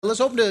Let's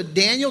open to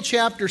Daniel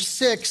chapter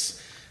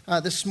 6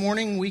 this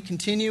morning. We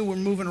continue. We're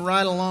moving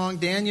right along.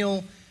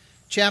 Daniel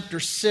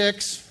chapter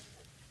 6.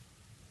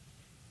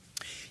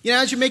 You know,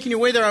 as you're making your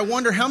way there, I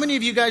wonder how many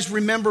of you guys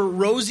remember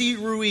Rosie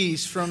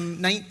Ruiz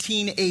from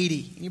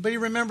 1980? Anybody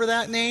remember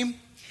that name?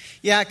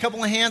 Yeah, a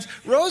couple of hands.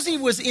 Rosie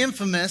was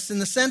infamous in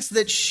the sense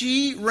that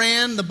she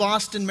ran the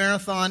Boston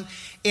Marathon,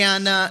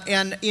 and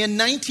in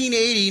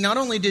 1980, not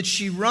only did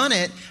she run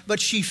it,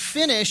 but she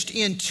finished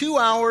in 2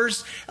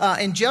 hours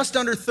and just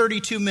under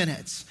 32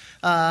 minutes.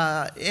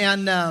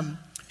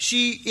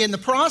 She, in the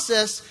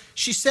process,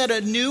 she set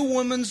a new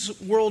women's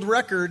world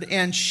record,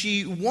 and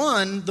she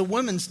won the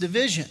women's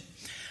division.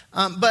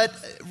 But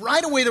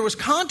right away, there was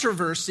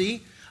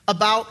controversy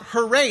about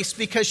her race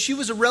because she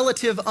was a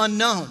relative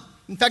unknown.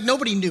 In fact,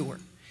 nobody knew her.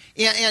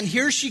 And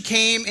here she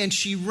came, and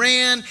she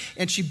ran,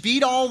 and she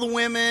beat all the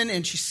women,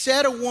 and she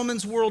set a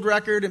woman's world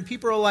record, and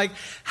people are like,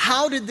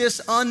 how did this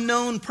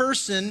unknown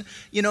person,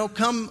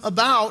 come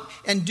about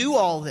and do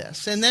all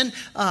this? And then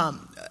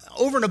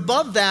over and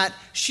above that,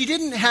 she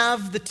didn't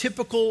have the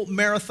typical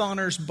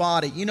marathoner's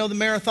body. You know the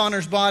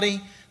marathoner's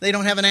body? They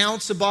don't have an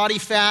ounce of body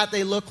fat.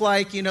 They look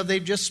like,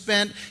 they've just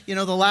spent,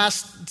 the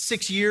last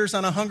 6 years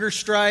on a hunger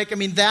strike. I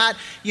mean, that,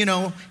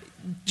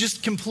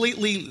 just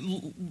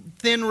completely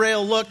thin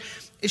rail look.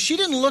 She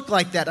didn't look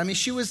like that. I mean,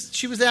 she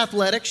was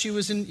athletic. She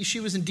was in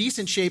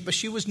decent shape, but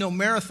she was no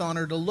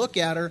marathoner to look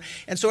at her.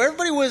 And so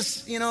everybody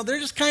was, they're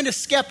just kind of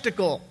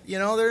skeptical.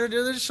 They're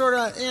just sort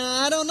of,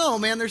 I don't know,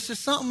 man. There's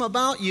just something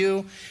about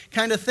you,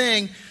 kind of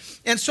thing.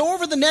 And so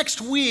over the next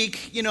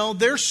week,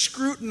 they're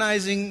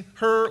scrutinizing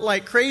her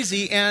like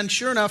crazy. And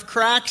sure enough,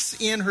 cracks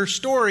in her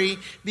story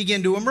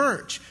begin to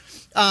emerge.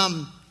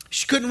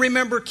 She couldn't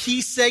remember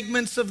key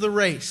segments of the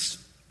race.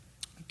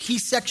 Key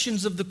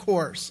sections of the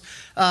course.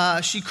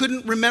 She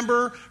couldn't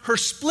remember her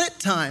split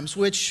times,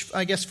 which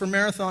I guess for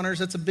marathoners,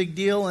 that's a big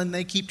deal, and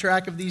they keep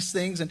track of these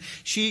things. And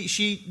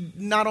she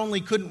not only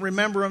couldn't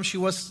remember them,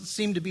 she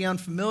seemed to be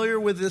unfamiliar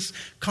with this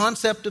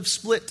concept of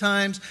split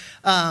times.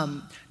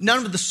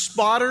 None of the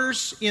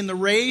spotters in the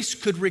race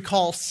could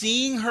recall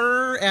seeing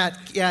her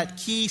at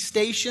key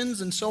stations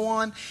and so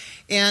on.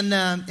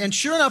 And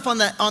sure enough, on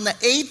the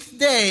eighth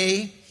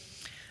day,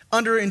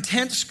 under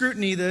intense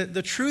scrutiny,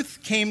 the truth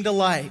came to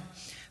light.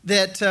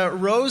 That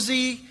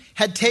Rosie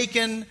had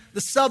taken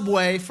the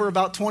subway for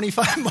about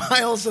 25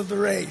 miles of the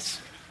race.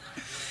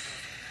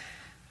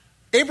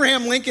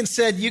 Abraham Lincoln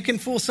said, you can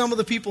fool some of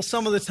the people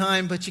some of the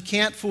time, but you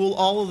can't fool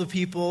all of the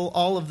people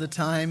all of the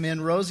time.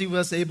 And Rosie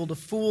was able to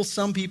fool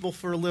some people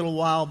for a little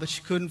while, but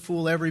she couldn't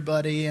fool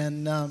everybody.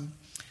 And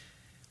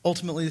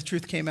ultimately the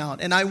truth came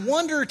out. And I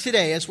wonder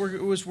today, as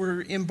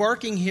we're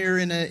embarking here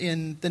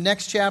in the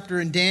next chapter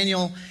in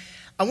Daniel,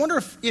 I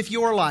wonder if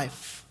your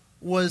life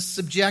was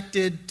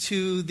subjected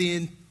to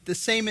the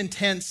same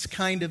intense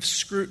kind of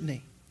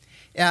scrutiny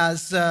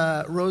as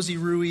Rosie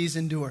Ruiz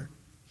endured.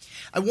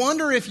 I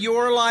wonder if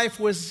your life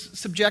was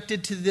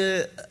subjected to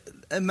the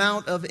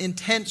amount of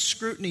intense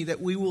scrutiny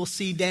that we will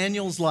see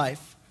Daniel's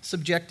life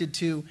subjected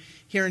to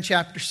here in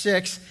chapter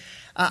 6.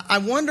 I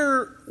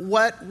wonder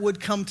what would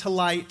come to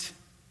light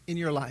in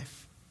your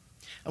life.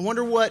 I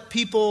wonder what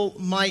people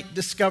might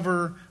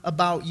discover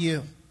about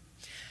you.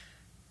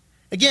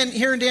 Again,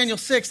 here in Daniel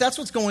 6, that's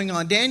what's going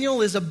on.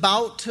 Daniel is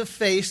about to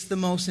face the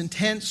most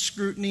intense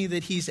scrutiny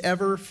that he's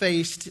ever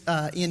faced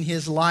in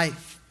his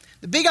life.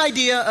 The big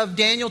idea of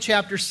Daniel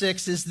chapter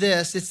 6 is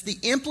this. It's the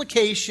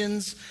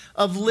implications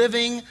of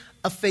living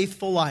a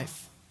faithful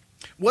life.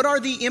 What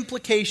are the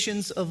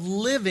implications of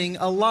living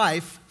a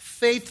life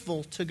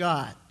faithful to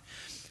God?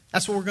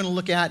 That's what we're going to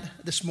look at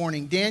this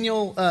morning.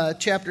 Daniel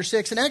chapter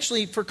 6. And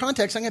actually, for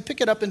context, I'm going to pick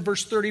it up in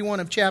verse 31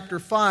 of chapter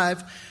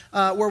 5,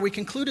 where we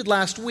concluded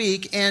last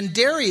week. And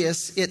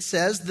Darius, it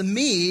says, the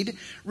Mede,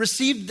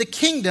 received the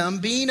kingdom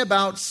being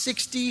about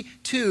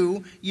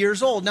 62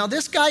 years old. Now,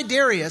 this guy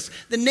Darius,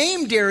 the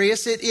name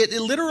Darius, it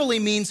literally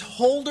means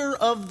holder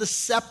of the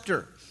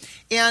scepter.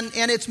 And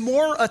it's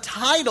more a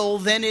title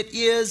than it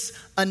is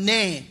a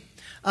name.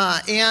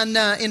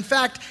 In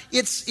fact,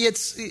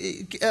 it's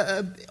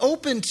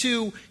open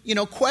to,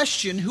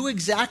 question who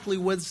exactly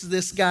was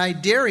this guy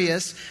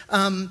Darius.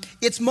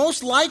 It's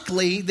most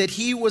likely that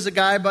he was a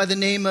guy by the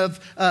name of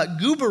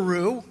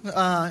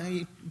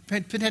Gubaru,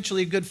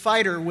 potentially a good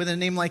fighter with a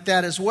name like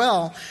that as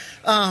well.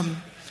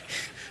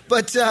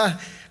 But a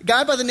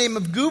guy by the name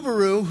of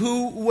Gubaru,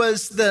 who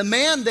was the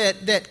man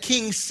that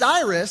King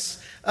Cyrus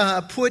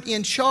put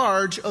in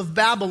charge of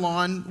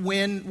Babylon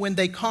when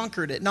they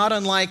conquered it. Not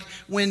unlike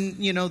when,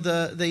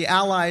 the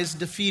Allies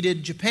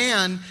defeated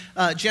Japan,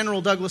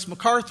 General Douglas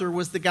MacArthur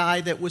was the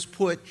guy that was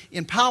put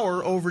in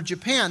power over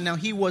Japan. Now,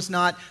 he was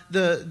not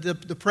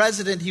the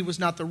president, he was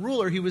not the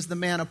ruler, he was the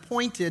man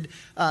appointed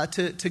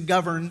to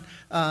govern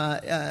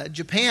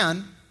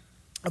Japan.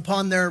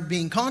 upon their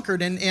being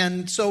conquered.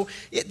 And so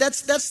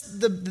that's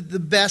the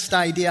best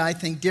idea, I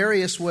think.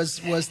 Darius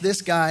was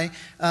this guy,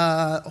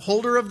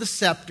 holder of the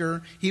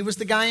scepter. He was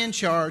the guy in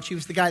charge. He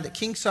was the guy that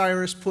King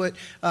Cyrus put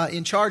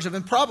in charge of,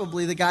 and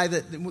probably the guy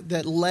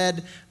that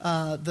led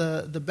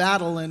the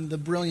battle and the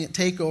brilliant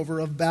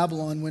takeover of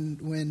Babylon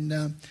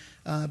when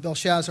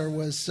Belshazzar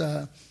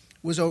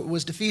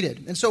was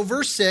defeated. And so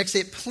verse 6,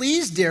 it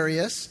pleased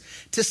Darius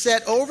to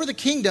set over the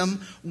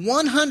kingdom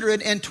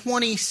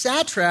 120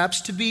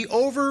 satraps to be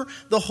over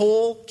the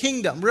whole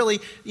kingdom. Really,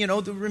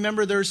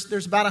 remember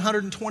there's about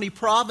 120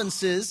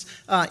 provinces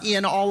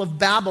in all of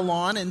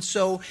Babylon, and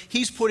so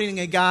he's putting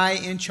a guy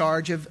in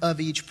charge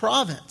of each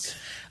province.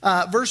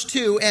 Verse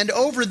 2, and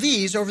over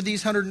these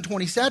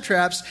 120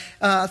 satraps,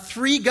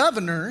 3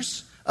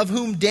 governors, of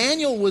whom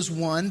Daniel was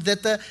one,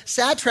 that the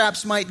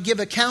satraps might give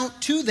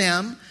account to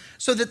them,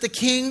 so that the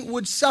king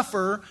would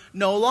suffer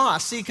no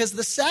loss. See, because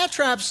the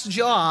satrap's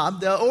job,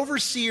 the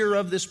overseer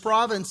of this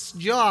province's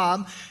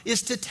job,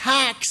 is to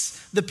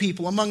tax the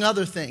people, among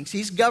other things.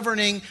 He's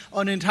governing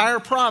an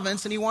entire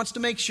province, and he wants to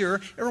make sure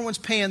everyone's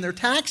paying their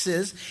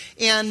taxes.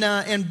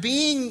 And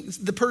being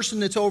the person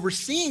that's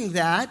overseeing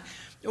that,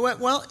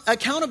 well,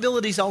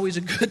 accountability is always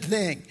a good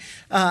thing.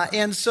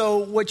 And so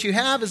what you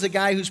have is a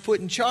guy who's put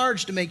in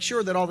charge to make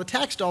sure that all the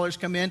tax dollars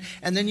come in,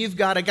 and then you've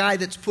got a guy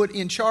that's put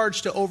in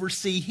charge to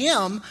oversee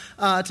him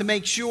to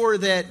make sure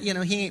that,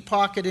 he ain't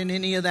pocketing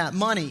any of that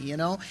money,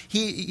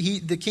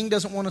 The king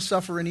doesn't want to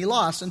suffer any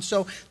loss. And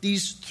so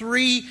these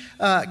 3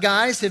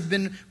 guys have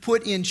been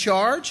put in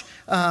charge,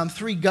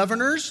 3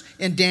 governors,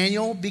 and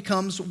Daniel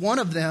becomes one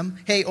of them.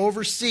 Hey,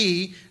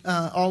 oversee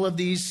all of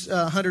these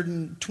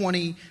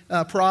 120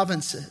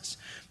 provinces.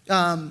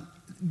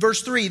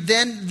 Verse 3,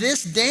 then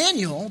this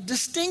Daniel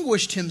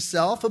distinguished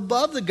himself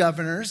above the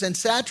governors and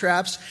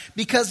satraps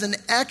because an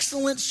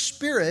excellent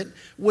spirit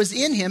was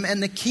in him,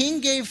 and the king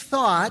gave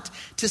thought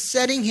to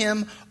setting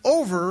him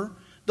over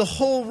the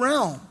whole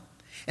realm.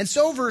 And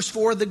so, verse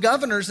 4, the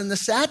governors and the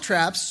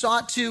satraps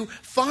sought to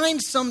find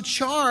some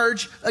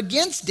charge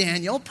against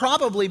Daniel,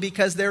 probably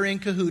because they're in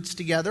cahoots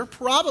together,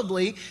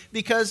 probably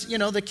because,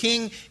 the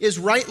king is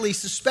rightly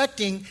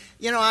suspecting,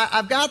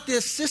 I've got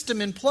this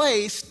system in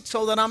place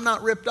so that I'm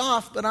not ripped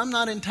off, but I'm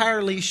not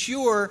entirely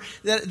sure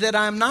that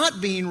I'm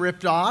not being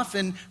ripped off,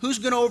 and who's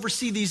going to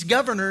oversee these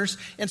governors,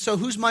 and so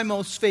who's my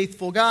most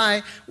faithful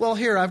guy? Well,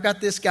 here, I've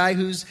got this guy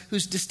who's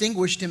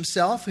distinguished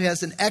himself, who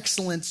has an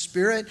excellent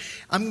spirit.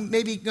 I'm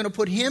maybe going to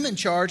put him in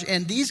charge,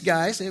 and these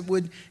guys, it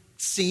would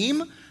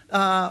seem,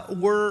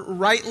 were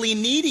rightly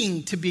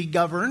needing to be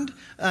governed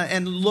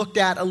and looked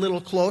at a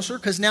little closer,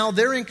 because now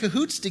they're in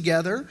cahoots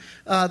together.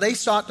 They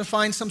sought to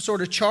find some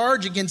sort of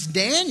charge against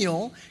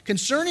Daniel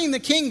concerning the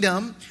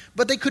kingdom,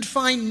 but they could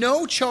find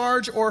no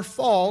charge or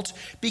fault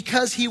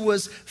because he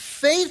was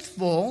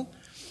faithful,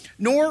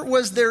 nor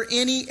was there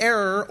any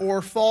error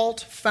or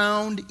fault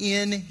found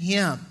in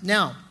him.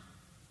 Now,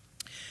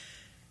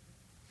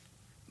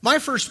 my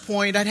first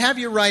point, I'd have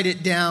you write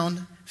it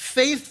down.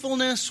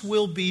 Faithfulness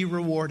will be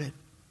rewarded.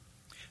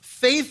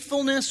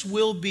 Faithfulness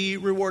will be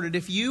rewarded.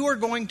 If you are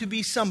going to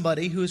be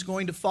somebody who is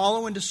going to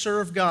follow and to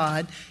serve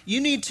God, you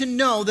need to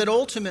know that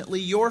ultimately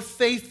your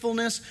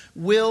faithfulness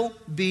will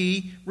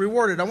be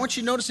rewarded. I want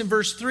you to notice in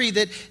verse 3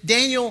 that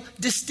Daniel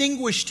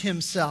distinguished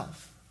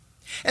himself.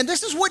 And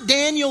this is what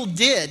Daniel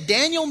did.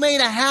 Daniel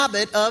made a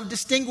habit of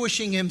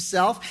distinguishing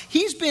himself.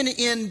 He's been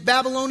in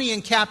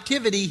Babylonian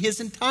captivity his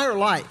entire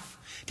life,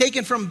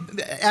 taken from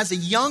as a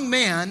young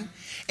man.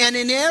 And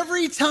in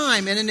every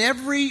time and in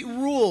every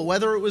rule,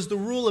 whether it was the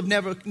rule of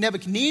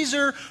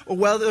Nebuchadnezzar or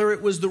whether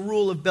it was the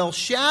rule of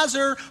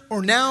Belshazzar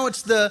or now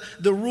it's the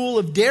rule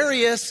of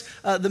Darius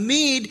the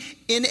Mede,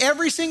 in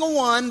every single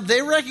one,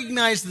 they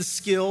recognize the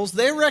skills,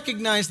 they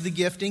recognize the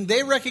gifting,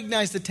 they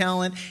recognize the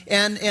talent,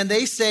 and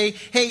they say,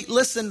 hey,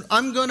 listen,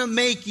 I'm going to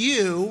make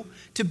you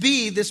to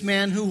be this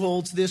man who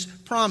holds this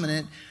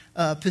prominent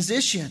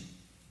position.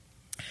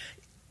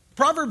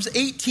 Proverbs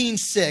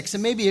 18:6,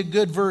 and maybe a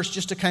good verse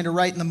just to kind of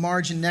write in the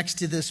margin next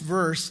to this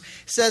verse,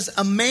 says,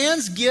 a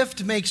man's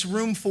gift makes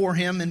room for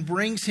him and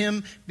brings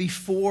him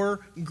before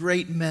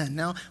great men.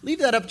 Now, leave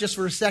that up just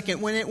for a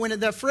second. When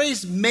that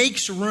phrase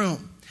makes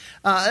room,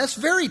 that's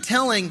very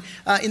telling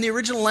in the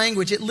original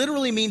language. It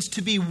literally means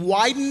to be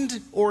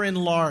widened or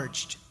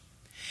enlarged.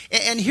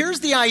 And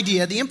here's the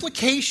idea. The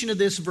implication of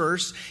this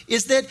verse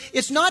is that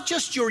it's not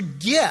just your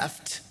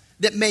gift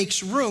that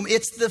makes room.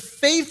 It's the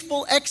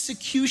faithful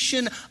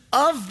execution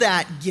of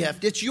that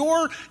gift. It's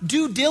your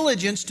due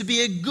diligence to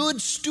be a good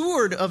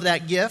steward of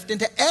that gift and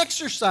to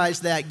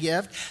exercise that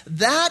gift.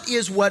 That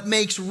is what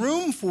makes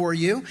room for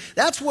you.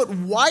 That's what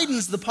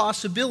widens the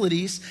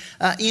possibilities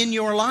in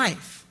your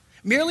life.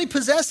 Merely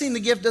possessing the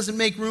gift doesn't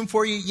make room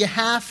for you. You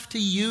have to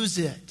use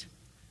it.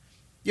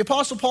 The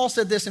Apostle Paul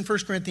said this in 1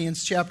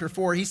 Corinthians chapter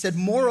 4. He said,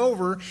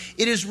 moreover,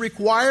 it is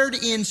required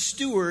in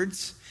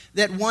stewards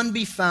that one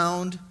be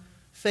found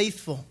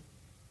faithful.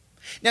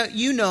 Now,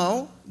 you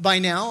know by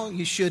now,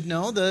 you should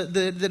know,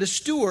 that a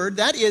steward,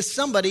 that is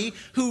somebody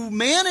who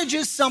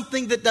manages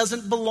something that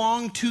doesn't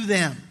belong to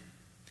them.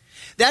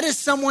 That is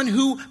someone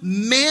who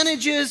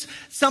manages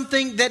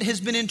something that has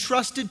been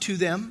entrusted to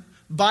them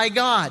by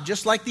God.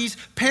 Just like these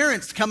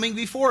parents coming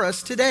before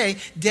us today,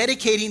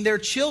 dedicating their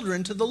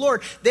children to the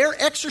Lord. They're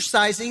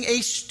exercising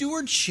a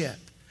stewardship.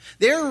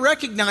 They're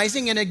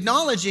recognizing and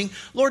acknowledging,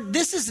 Lord,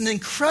 this is an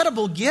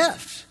incredible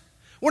gift.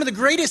 One of the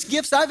greatest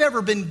gifts I've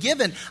ever been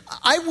given.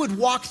 I would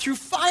walk through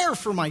fire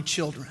for my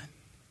children.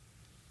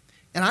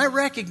 And I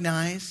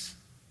recognize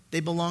they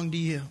belong to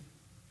you.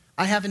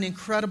 I have an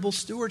incredible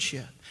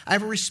stewardship. I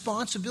have a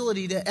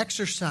responsibility to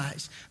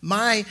exercise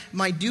my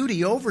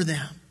duty over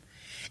them.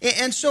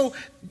 And so,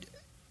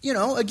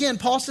 again,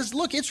 Paul says,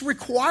 look, it's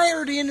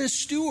required in a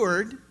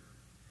steward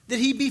that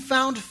he be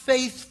found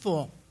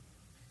faithful.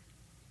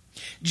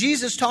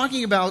 Jesus,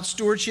 talking about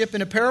stewardship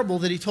in a parable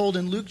that he told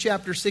in Luke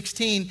chapter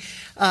 16,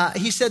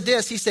 he said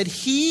this. He said,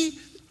 he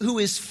who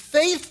is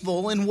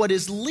faithful in what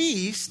is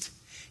least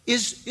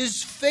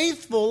is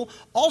faithful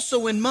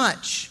also in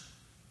much.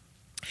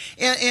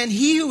 And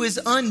he who is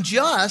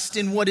unjust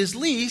in what is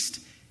least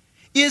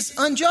is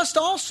unjust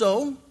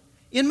also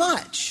in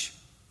much.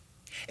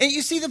 And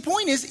you see, the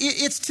point is,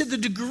 it's to the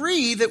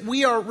degree that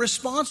we are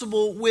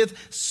responsible with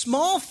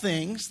small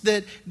things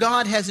that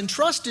God has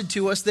entrusted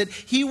to us that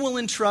he will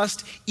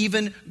entrust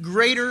even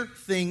greater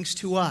things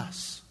to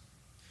us.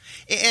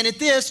 And at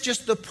this,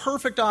 just the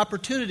perfect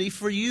opportunity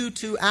for you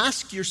to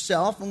ask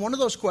yourself, and one of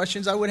those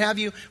questions I would have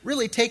you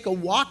really take a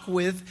walk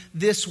with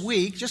this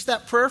week, just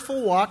that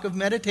prayerful walk of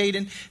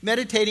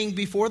meditating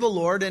before the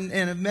Lord and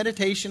a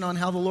meditation on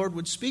how the Lord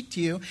would speak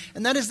to you.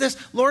 And that is this: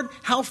 Lord,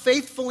 how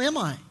faithful am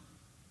I?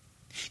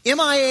 Am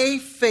I a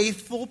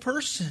faithful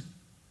person?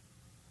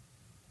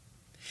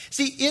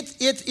 See,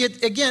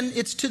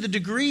 it's to the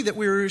degree that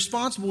we're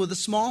responsible with the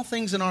small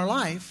things in our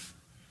life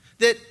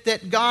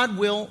that God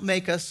will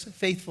make us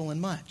faithful in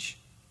much.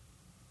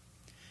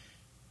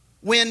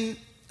 When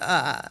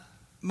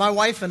my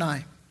wife and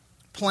I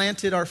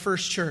planted our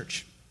first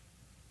church,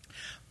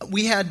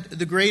 we had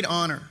the great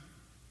honor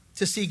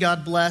to see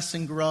God bless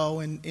and grow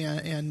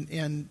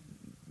and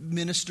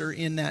minister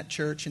in that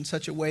church in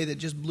such a way that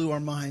just blew our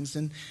minds.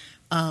 And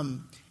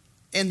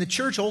the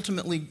church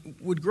ultimately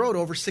would grow to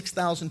over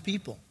 6,000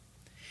 people.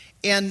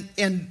 And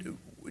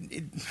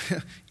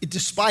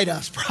despite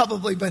us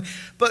probably, but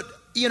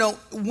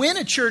when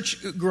a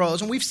church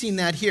grows, and we've seen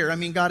that here, I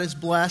mean, God is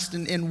blessed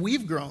and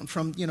we've grown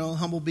from,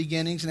 humble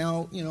beginnings,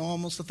 now,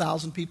 almost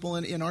 1,000 people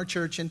in our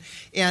church. And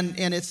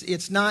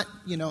it's not,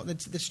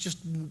 it's just,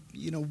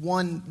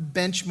 one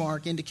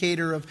benchmark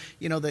indicator of,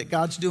 that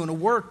God's doing a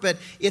work, but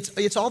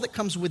it's all that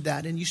comes with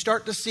that. And you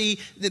start to see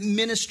the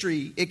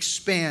ministry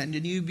expand,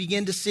 and you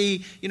begin to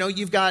see,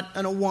 you've got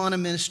an Awana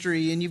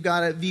ministry, and you've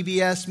got a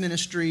VBS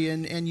ministry,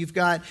 and you've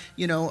got,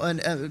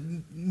 a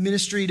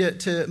ministry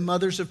to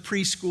mothers of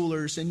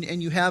preschoolers.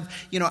 And you have,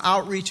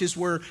 outreaches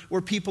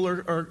where people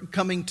are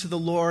coming to the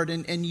Lord,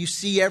 and you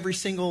see every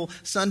single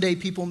Sunday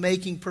people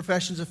making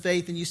professions of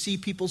faith, and you see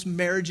people's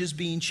marriages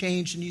being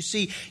changed, and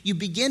you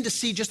begin to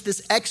see just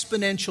this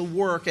exponential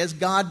work as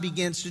God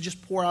begins to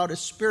just pour out His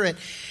Spirit.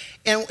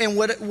 And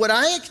what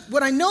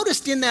I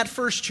noticed in that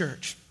first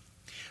church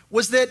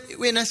was that,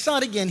 and I saw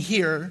it again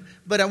here,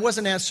 but I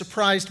wasn't as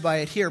surprised by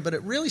it here, but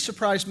it really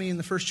surprised me in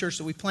the first church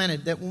that we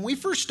planted, that when we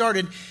first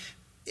started,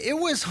 it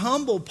was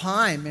humble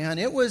pie, man.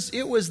 It was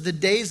the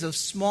days of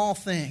small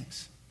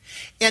things.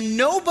 And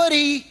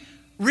nobody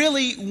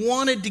really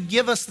wanted to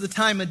give us the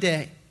time of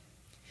day.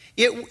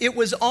 It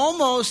was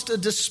almost a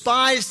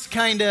despised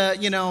kind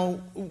of,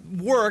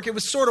 work. It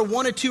was sort of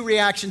one or two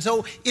reactions.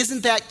 Oh,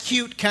 isn't that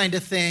cute kind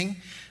of thing?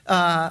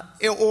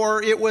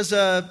 Or it was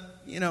a,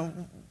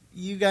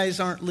 you guys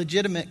aren't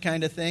legitimate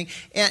kind of thing.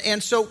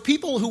 And so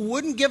people who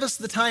wouldn't give us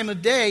the time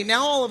of day,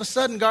 now all of a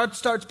sudden God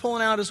starts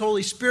pulling out His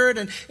Holy Spirit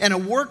and a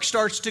work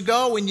starts to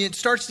go, and it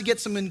starts to get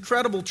some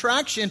incredible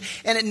traction.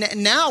 And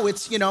now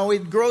it's,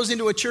 it grows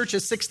into a church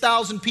of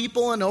 6,000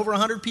 people and over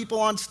 100 people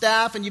on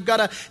staff, and you've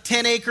got a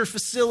 10-acre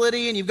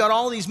facility, and you've got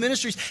all these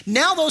ministries.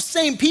 Now those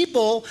same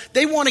people,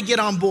 they want to get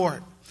on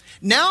board.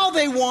 Now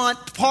they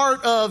want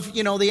part of,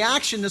 the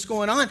action that's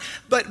going on.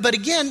 But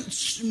again,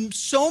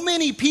 so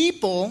many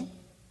people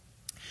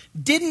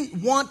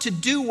didn't want to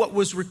do what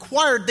was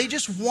required. They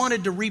just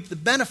wanted to reap the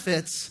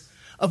benefits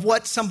of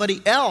what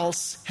somebody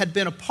else had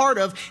been a part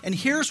of. And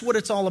here's what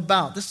it's all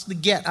about. This is the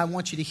get I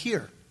want you to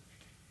hear.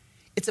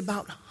 It's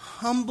about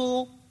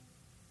humble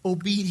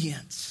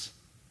obedience.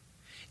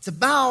 It's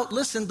about,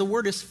 listen, the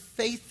word is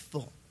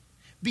faithful.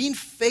 Being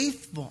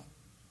faithful.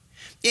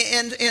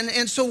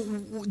 And so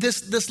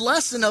this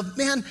lesson of,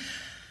 man,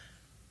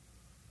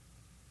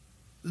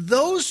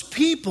 those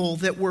people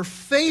that were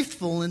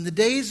faithful in the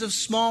days of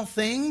small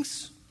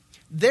things,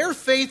 their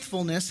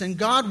faithfulness and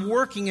God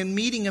working and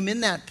meeting them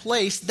in that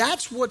place,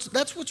 that's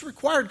what's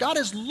required. God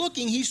is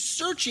looking, He's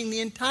searching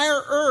the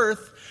entire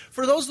earth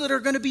for those that are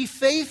going to be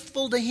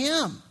faithful to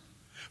Him,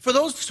 for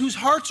those whose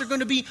hearts are going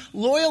to be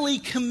loyally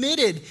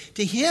committed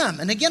to Him.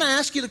 And again, I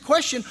ask you the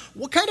question,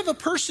 what kind of a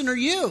person are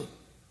you?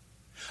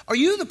 Are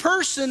you the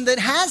person that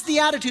has the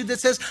attitude that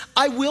says,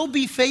 I will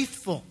be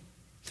faithful,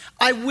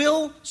 I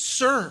will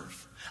serve,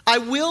 I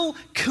will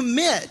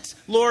commit,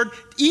 Lord,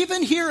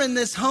 even here in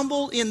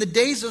the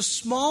days of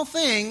small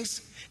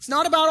things, it's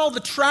not about all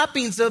the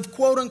trappings of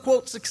quote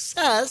unquote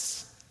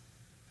success.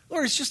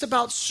 Lord, it's just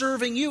about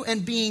serving you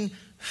and being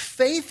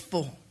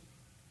faithful.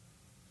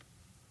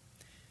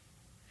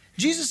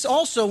 Jesus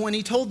also, when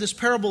he told this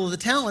parable of the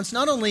talents,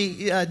 not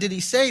only did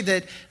he say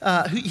that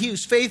he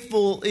who's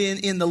faithful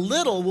in the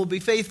little will be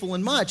faithful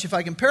in much, if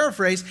I can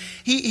paraphrase,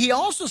 he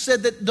also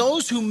said that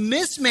those who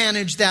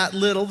mismanage that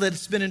little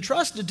that's been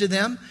entrusted to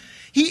them,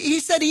 he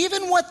said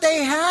even what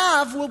they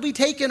have will be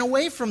taken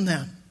away from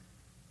them.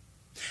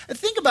 And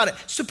think about it.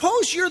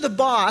 Suppose you're the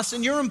boss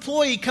and your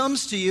employee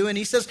comes to you and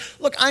he says,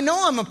 look, I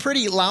know I'm a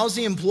pretty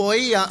lousy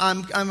employee.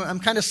 I'm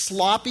kind of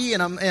sloppy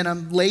and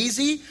I'm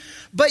lazy.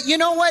 But you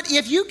know what?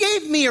 If you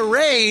gave me a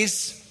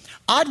raise,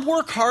 I'd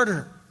work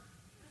harder.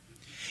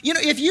 You know,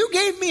 if you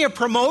gave me a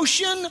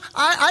promotion,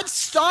 I'd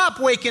stop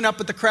waking up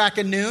at the crack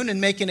of noon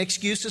and making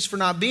excuses for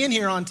not being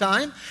here on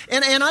time.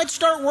 And I'd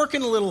start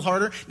working a little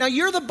harder. Now,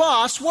 you're the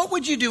boss. What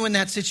would you do in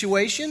that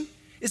situation?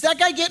 Is that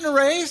guy getting a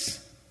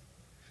raise?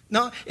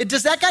 No.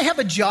 Does that guy have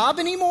a job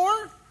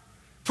anymore?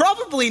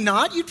 Probably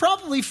not. You'd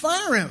probably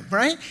fire him,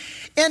 right?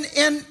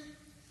 And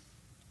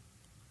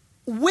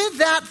with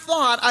that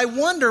thought, I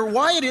wonder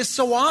why it is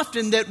so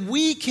often that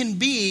we can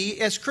be,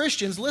 as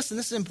Christians, listen,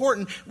 this is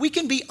important, we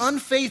can be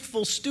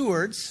unfaithful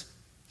stewards,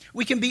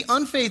 we can be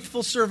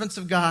unfaithful servants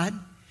of God,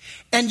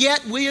 and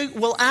yet we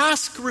will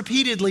ask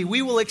repeatedly,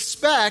 we will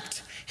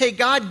expect, hey,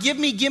 God, give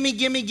me.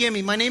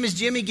 My name is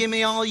Jimmy, give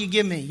me all you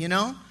give me, you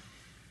know?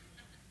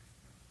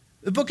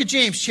 The book of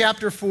James,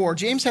 chapter 4.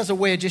 James has a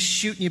way of just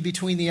shooting you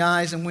between the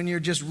eyes, and when you're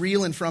just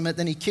reeling from it,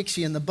 then he kicks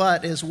you in the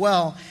butt as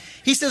well.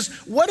 He says,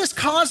 what is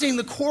causing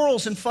the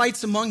quarrels and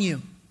fights among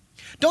you?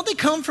 Don't they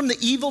come from the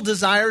evil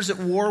desires at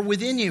war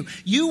within you?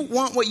 You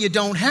want what you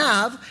don't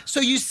have,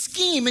 so you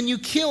scheme and you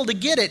kill to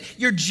get it.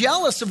 You're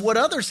jealous of what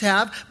others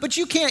have, but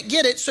you can't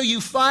get it, so you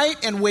fight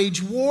and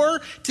wage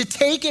war to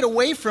take it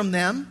away from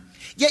them.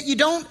 Yet you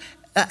don't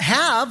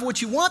have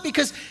what you want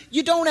because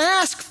you don't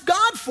ask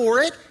God for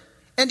it.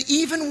 And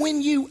even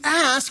when you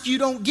ask, you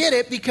don't get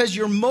it because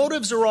your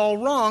motives are all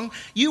wrong.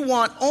 You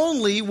want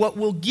only what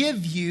will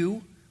give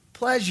you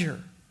pleasure.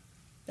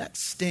 That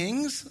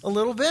stings a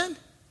little bit.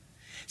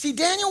 See,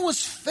 Daniel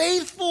was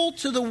faithful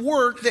to the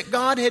work that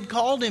God had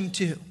called him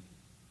to.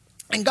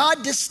 And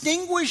God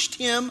distinguished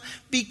him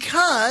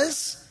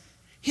because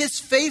his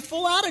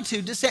faithful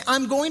attitude to say,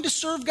 I'm going to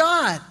serve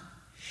God.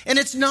 And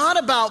it's not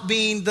about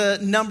being the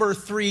number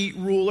 3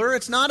 ruler.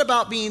 It's not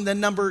about being the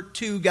number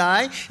 2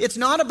 guy. It's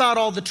not about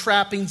all the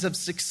trappings of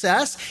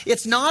success.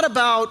 It's not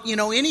about,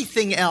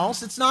 anything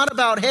else. It's not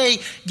about, hey,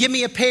 give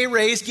me a pay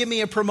raise, give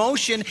me a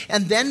promotion,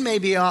 and then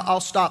maybe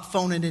I'll stop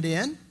phoning it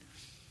in.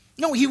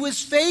 No, he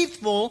was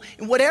faithful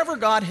in whatever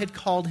God had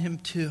called him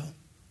to.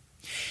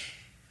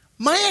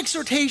 My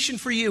exhortation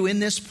for you in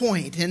this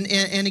point,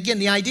 and again,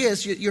 the idea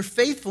is your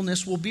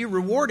faithfulness will be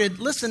rewarded.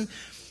 Listen,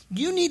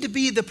 you need to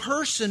be the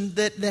person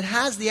that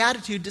has the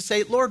attitude to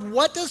say, Lord,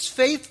 what does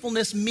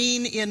faithfulness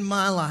mean in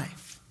my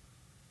life?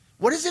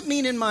 What does it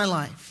mean in my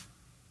life?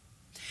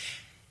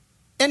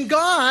 And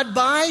God,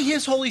 by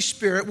his Holy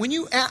Spirit, when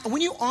you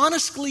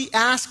honestly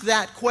ask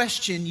that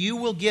question, you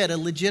will get a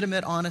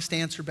legitimate, honest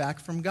answer back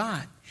from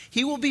God.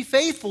 He will be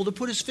faithful to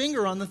put his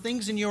finger on the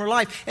things in your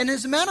life. And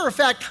as a matter of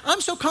fact, I'm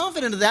so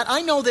confident of that,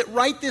 I know that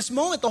right this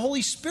moment, the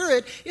Holy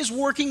Spirit is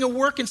working a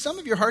work in some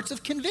of your hearts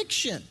of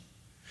conviction.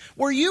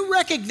 Where you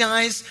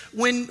recognize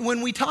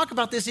when we talk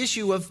about this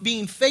issue of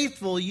being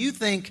faithful, you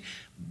think,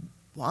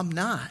 well, I'm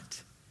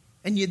not.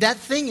 And that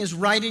thing is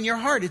right in your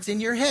heart. It's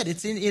in your head.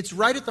 It's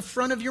right at the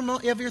front of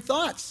your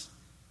thoughts.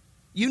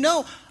 You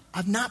know,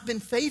 I've not been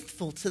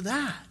faithful to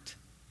that.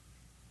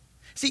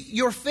 See,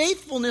 your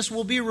faithfulness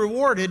will be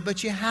rewarded,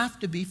 but you have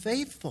to be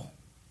faithful.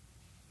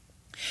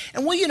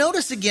 And will you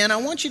notice again, I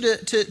want you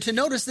to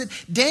notice that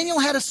Daniel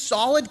had a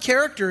solid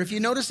character. If you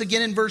notice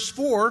again in verse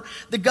 4,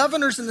 the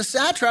governors and the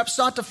satraps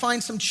sought to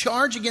find some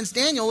charge against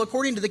Daniel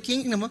according to the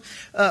kingdom,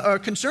 or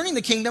concerning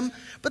the kingdom,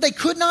 but they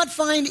could not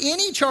find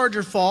any charge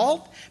or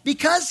fault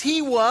because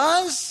he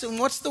was, and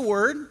what's the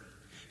word?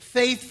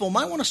 Faithful.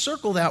 Might want to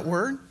circle that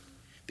word,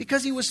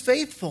 because he was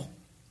faithful.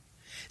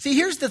 See,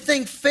 here's the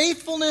thing,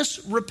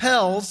 faithfulness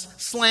repels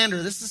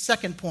slander. This is the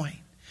second point.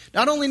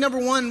 Not only, number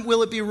 1,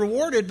 will it be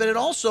rewarded, but it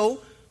also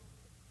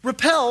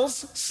repels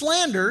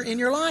slander in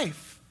your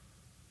life.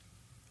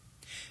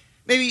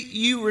 Maybe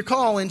you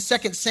recall in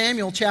 2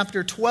 Samuel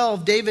chapter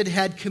 12, David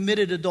had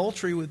committed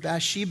adultery with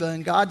Bathsheba,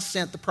 and God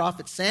sent the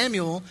prophet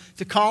Samuel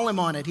to call him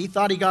on it. He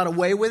thought he got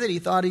away with it. He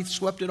thought he'd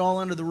swept it all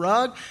under the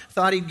rug.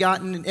 Thought he'd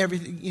gotten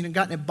everything,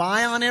 gotten it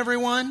by on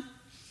everyone.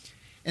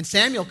 And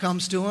Samuel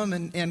comes to him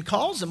and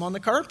calls him on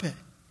the carpet.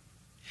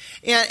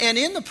 And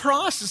in the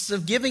process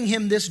of giving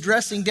him this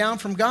dressing down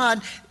from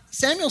God,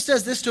 Samuel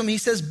says this to him. He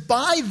says,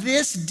 by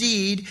this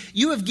deed,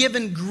 you have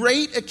given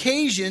great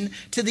occasion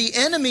to the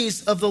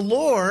enemies of the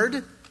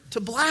Lord to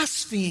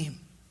blaspheme.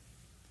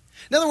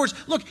 In other words,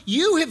 look,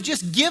 you have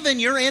just given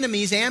your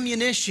enemies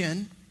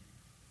ammunition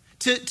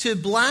to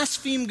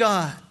blaspheme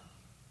God.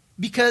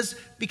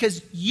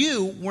 because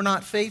you were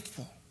not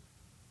faithful.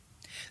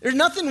 There's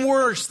nothing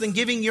worse than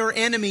giving your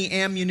enemy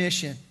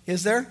ammunition,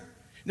 is there?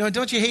 No,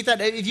 don't you hate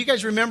that? If you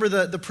guys remember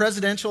the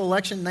presidential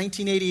election in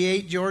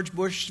 1988, George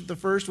Bush the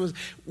first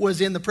was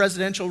in the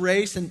presidential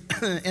race, and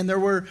there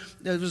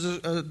was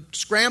a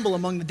scramble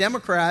among the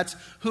Democrats.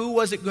 Who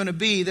was it going to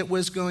be that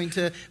was going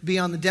to be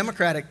on the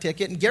Democratic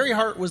ticket? And Gary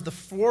Hart was the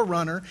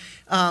forerunner,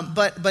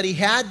 but he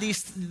had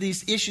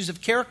these issues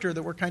of character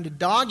that were kind of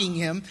dogging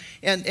him,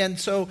 and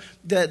so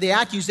the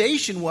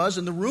accusation was,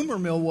 and the rumor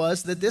mill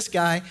was, that this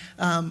guy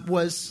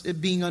was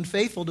being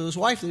unfaithful to his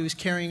wife, that he was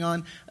carrying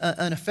on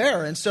an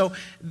affair. And so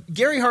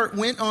Gary Hart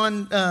went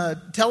on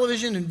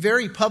television and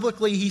very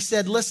publicly he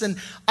said, listen,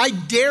 I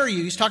dare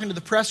you, he's talking to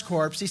the press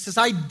corps, he says,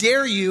 I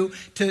dare you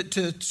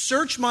to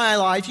search my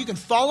life. You can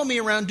follow me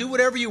around, do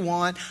whatever you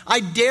want.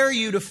 I dare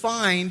you to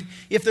find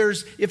if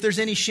there's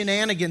any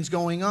shenanigans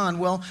going on.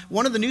 Well,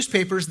 one of the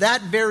newspapers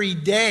that very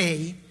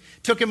day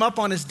took him up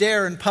on his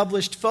dare and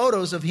published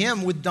photos of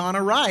him with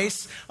Donna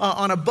Rice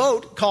on a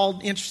boat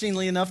called,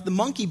 interestingly enough, The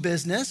Monkey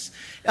Business.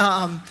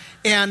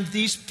 And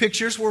these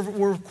pictures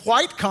were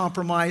quite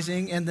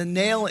compromising and the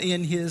nail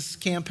in his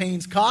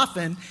campaign's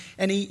coffin,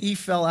 and he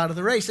fell out of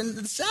the race. And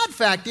the sad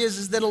fact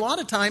is that a lot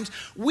of times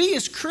we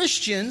as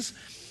Christians,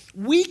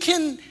 we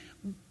give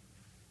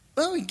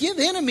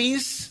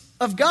enemies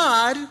of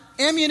God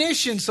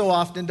ammunition so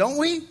often, don't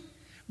we?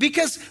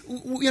 Because,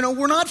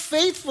 we're not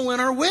faithful in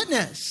our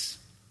witness.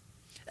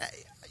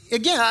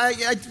 Again,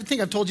 I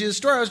think I've told you the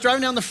story. I was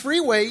driving down the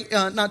freeway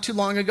not too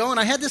long ago, and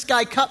I had this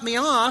guy cut me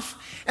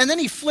off, and then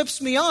he flips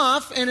me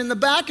off, and in the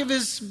back of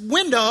his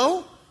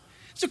window,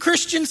 it's a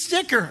Christian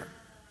sticker.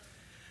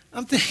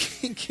 I'm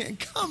thinking,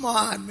 come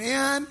on,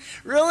 man,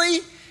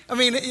 really? I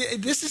mean,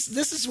 this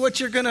is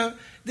what you're gonna.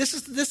 This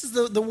is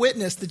the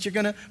witness that you're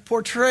gonna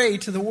portray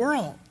to the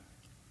world.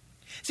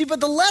 See, but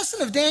the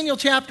lesson of Daniel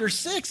chapter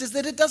 6 is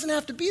that it doesn't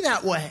have to be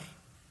that way.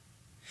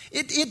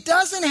 It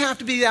doesn't have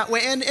to be that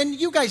way. And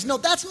you guys know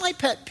that's my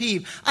pet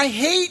peeve. I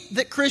hate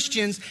that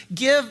Christians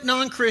give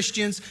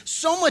non-Christians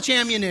so much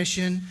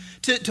ammunition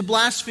to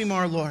blaspheme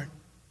our Lord.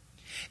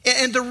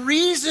 And the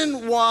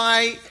reason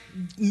why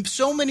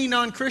so many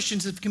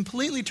non-Christians have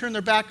completely turned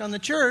their back on the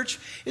church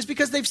is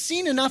because they've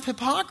seen enough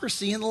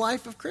hypocrisy in the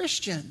life of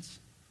Christians.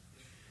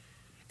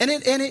 And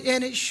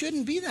it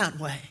shouldn't be that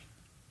way.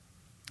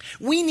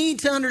 We need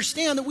to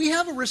understand that we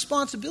have a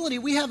responsibility,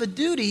 we have a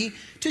duty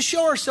to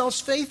show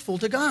ourselves faithful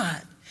to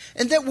God.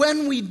 And that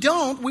when we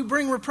don't, we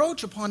bring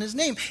reproach upon his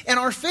name. And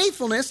our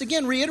faithfulness,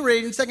 again,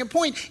 reiterating second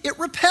point, it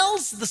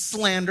repels the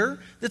slander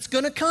that's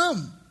going to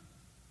come.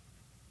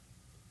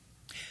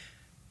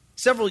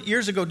 Several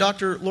years ago,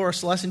 Dr. Laura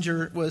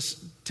Schlesinger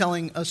was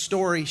telling a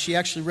story. She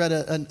actually read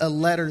a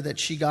letter that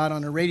she got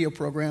on a radio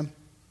program.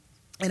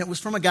 And it was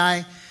from a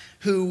guy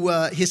who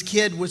his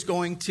kid was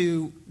going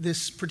to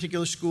this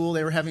particular school.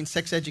 They were having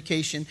sex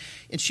education,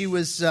 and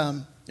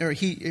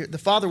the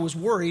father was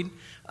worried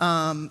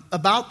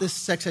about this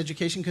sex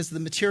education because of the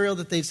material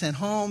that they'd sent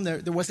home.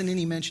 There wasn't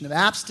any mention of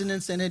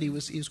abstinence in it. He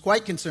was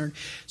quite concerned.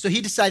 So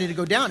he decided to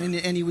go down,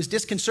 and he was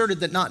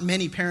disconcerted that not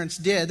many parents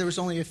did. There was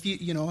only a few,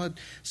 a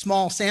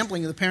small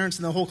sampling of the parents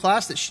in the whole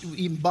class that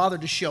even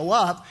bothered to show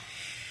up.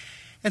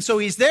 And so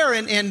he's there,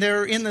 and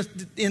they're in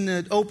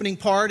the opening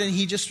part, and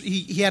he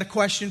had a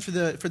question for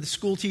the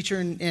school teacher,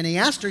 and he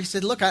asked her. He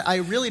said, "Look, I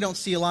really don't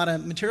see a lot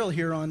of material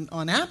here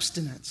on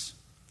abstinence."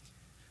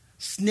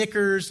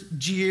 Snickers,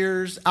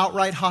 jeers,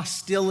 outright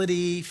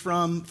hostility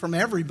from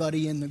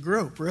everybody in the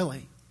group,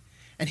 really,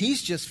 and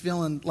he's just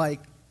feeling like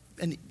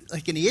an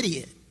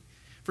idiot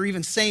for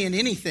even saying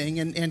anything,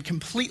 and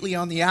completely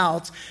on the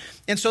outs.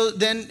 And so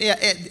then,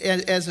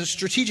 as a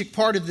strategic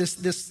part of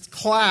this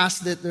class,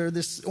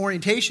 this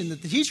orientation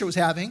that the teacher was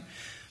having,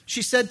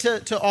 she said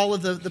to all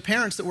of the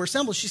parents that were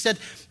assembled, she said,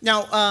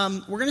 "Now,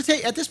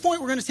 at this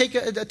point, we're going to take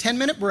a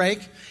 10-minute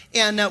break,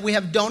 and we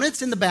have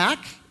donuts in the back,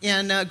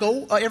 and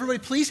go, everybody,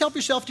 please help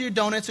yourself to your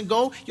donuts, and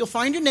go, you'll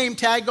find your name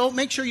tag, go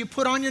make sure you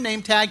put on your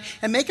name tag,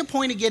 and make a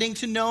point of getting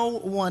to know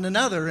one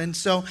another." And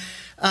so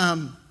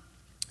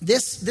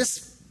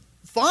this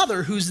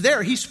father who's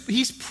there,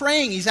 he's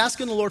praying, he's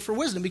asking the Lord for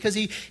wisdom because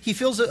he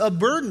feels a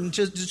burden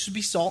to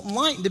be salt and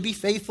light and to be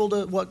faithful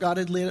to what God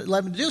had led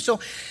him to do.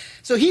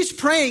 So he's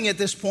praying at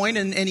this point,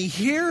 and he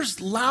hears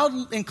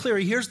loud and clear,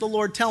 he hears the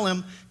Lord tell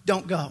him,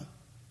 "Don't go."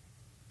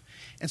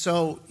 And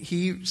so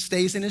he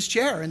stays in his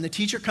chair, and the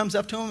teacher comes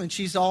up to him, and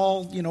she's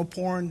all,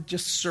 pouring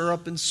just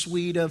syrup and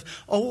sweet of,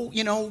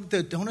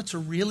 the donuts are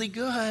really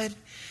good,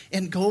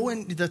 and go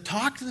and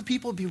talk to the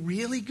people would be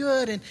really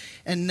good.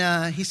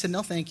 And he said,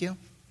 "No, thank you."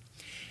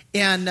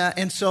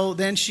 And so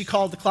then she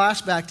called the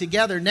class back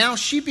together. Now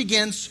she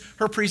begins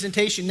her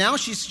presentation. Now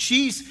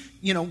she's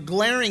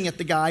glaring at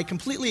the guy,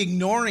 completely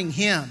ignoring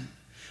him.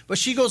 But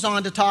she goes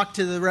on to talk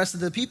to the rest of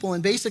the people.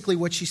 And basically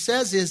what she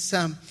says is,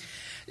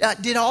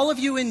 did all of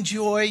you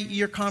enjoy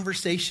your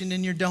conversation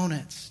and your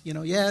donuts?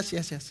 Yes.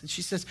 And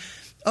she says,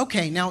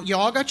 Okay, now you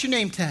all got your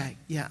name tag.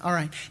 Yeah, all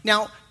right.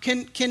 Now,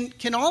 can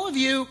all of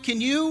you,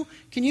 can you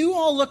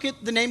all look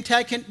at the name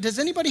tag? Does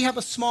anybody have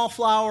a small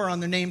flower on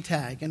their name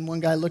tag? And one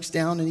guy looks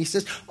down and he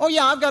says, oh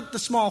yeah, I've got the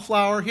small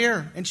flower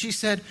here. And she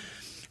said,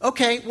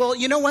 okay, well,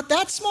 you know what?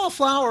 That small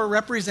flower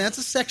represents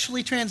a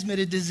sexually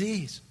transmitted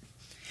disease.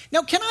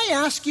 Now, can I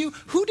ask you,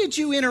 who did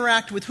you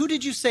interact with? Who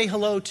did you say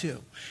hello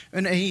to?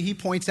 And he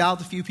points out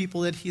the few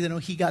people that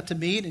he got to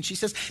meet. And she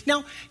says,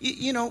 now,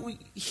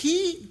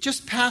 he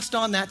just passed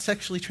on that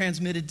sexually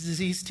transmitted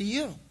disease to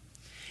you.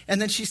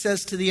 And then she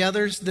says to the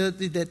others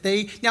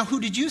now, who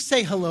did you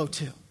say hello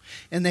to?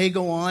 And they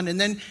go on. And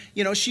then,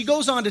 she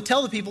goes on to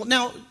tell the people.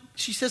 Now,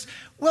 she says,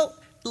 well,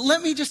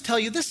 let me just tell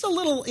you, this is a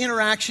little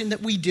interaction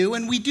that we do,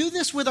 and we do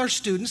this with our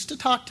students to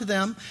talk to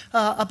them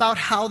about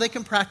how they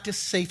can practice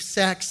safe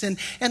sex. And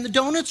the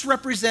donuts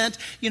represent,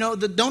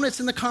 the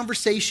donuts in the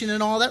conversation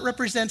and all that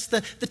represents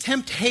the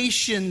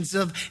temptations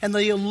and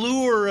the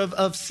allure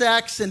of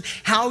sex, and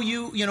how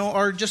you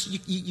are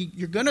just,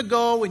 you're going to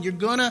go and you're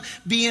going to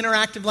be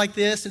interactive like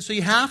this. And so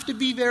you have to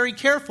be very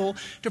careful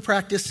to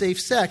practice safe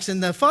sex.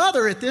 And the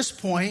father at this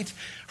point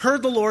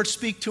heard the Lord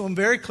speak to him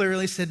very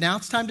clearly, said, now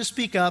it's time to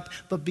speak up,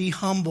 but be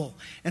humble.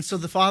 And so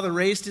the father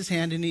raised his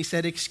hand and he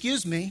said,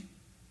 excuse me,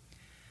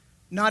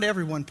 not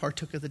everyone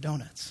partook of the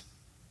donuts.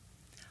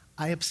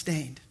 I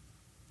abstained.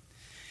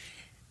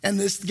 And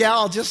this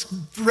gal just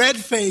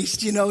red-faced,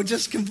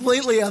 just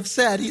completely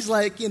upset. He's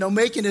like,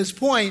 making his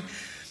point.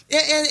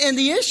 And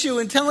the issue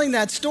in telling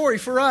that story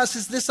for us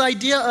is this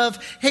idea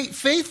of, hey,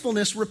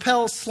 faithfulness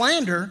repels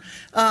slander.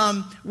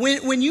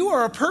 When you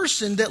are a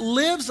person that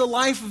lives a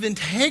life of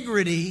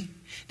integrity,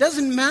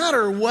 doesn't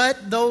matter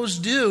what those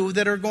do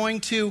that are going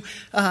to,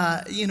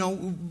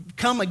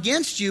 come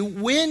against you.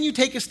 When you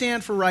take a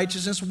stand for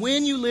righteousness,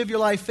 when you live your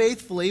life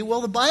faithfully, well,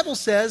 the Bible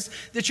says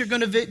that you're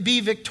going to be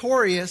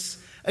victorious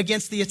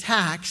against the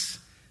attacks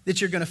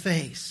that you're going to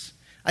face.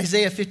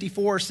 Isaiah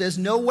 54 says,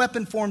 no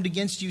weapon formed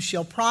against you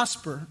shall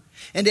prosper,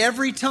 and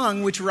every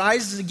tongue which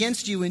rises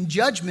against you in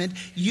judgment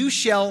you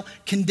shall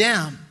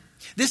condemn.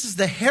 This is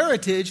the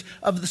heritage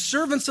of the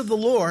servants of the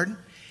Lord,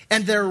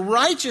 and their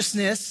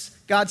righteousness,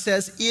 God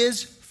says,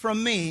 is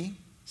from me,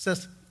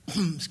 says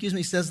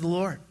the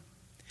Lord.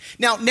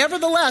 Now,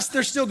 nevertheless,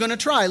 they're still going to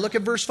try. Look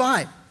at verse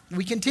 5.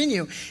 We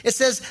continue. It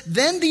says,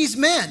 then these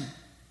men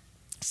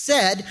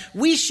said,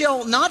 we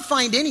shall not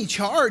find any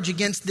charge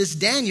against this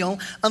Daniel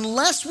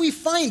unless we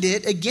find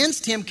it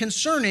against him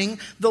concerning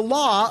the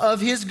law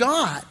of his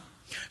God.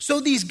 So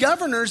these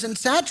governors and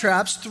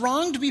satraps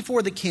thronged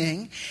before the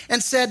king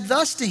and said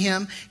thus to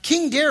him,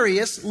 King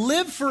Darius,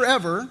 live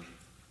forever.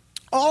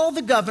 All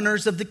the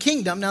governors of the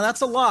kingdom, now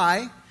that's a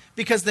lie,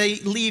 because they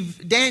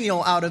leave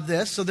Daniel out of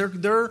this. So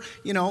they're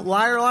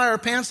liar, liar,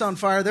 pants on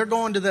fire. They're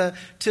going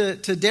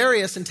to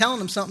Darius and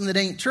telling him something that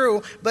ain't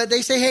true. But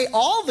they say, hey,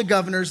 all the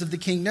governors of the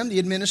kingdom, the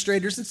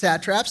administrators and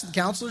satraps, the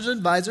counselors and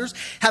advisors,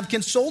 have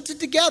consulted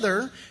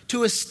together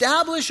to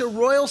establish a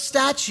royal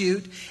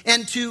statute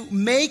and to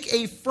make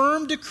a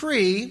firm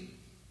decree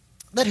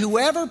that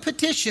whoever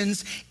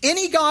petitions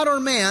any god or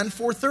man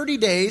for 30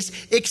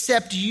 days,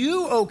 except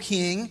you, O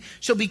king,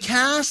 shall be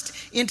cast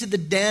into the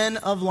den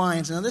of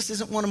lions. Now, this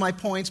isn't one of my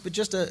points, but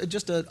just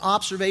an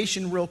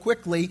observation real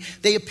quickly.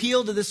 They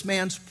appeal to this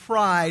man's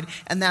pride,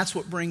 and that's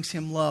what brings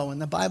him low.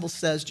 And the Bible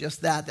says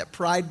just that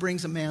pride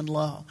brings a man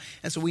low.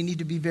 And so we need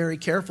to be very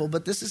careful.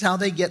 But this is how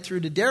they get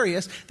through to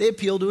Darius. They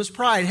appeal to his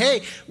pride.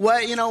 Hey,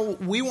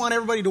 we want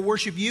everybody to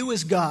worship you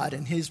as God.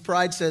 And his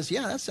pride says,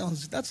 yeah, that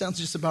sounds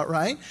just about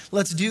right.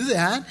 Let's do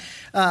that.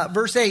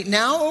 Verse 8,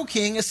 now, O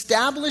king,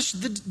 establish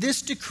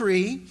this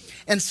decree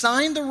and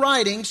sign the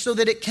writing so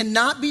that it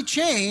cannot be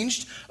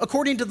changed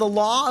according to the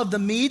law of the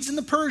Medes and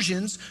the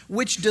Persians,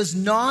 which does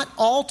not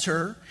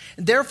alter.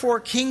 Therefore,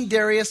 King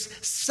Darius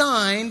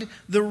signed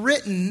the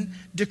written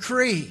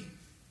decree.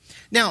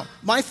 Now,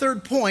 my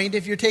third point,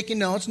 if you're taking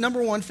notes,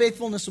 number one,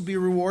 faithfulness will be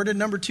rewarded.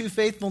 Number two,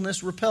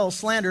 faithfulness repels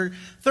slander.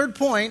 Third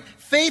point,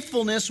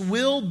 faithfulness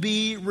will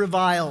be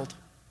reviled.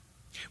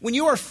 When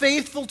you are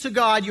faithful to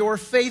God, your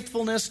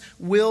faithfulness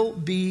will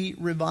be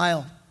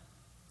reviled.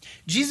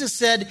 Jesus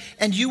said,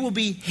 and you will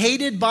be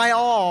hated by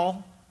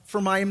all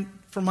for my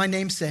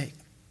name's sake.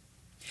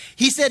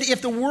 He said,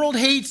 if the world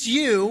hates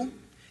you,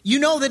 you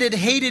know that it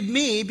hated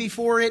me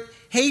before it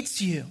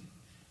hates you.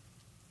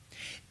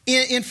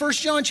 In 1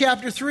 John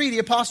chapter 3, the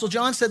Apostle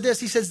John said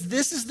this. He says,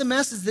 this is the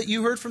message that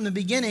you heard from the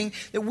beginning,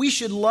 that we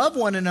should love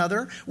one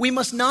another. We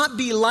must not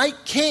be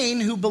like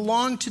Cain, who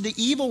belonged to the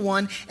evil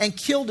one and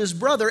killed his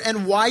brother.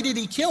 And why did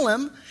he kill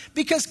him?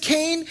 Because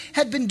Cain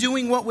had been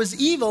doing what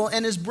was evil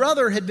and his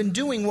brother had been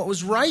doing what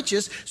was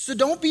righteous. So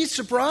don't be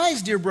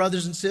surprised, dear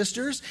brothers and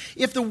sisters,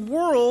 if the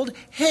world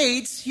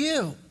hates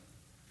you.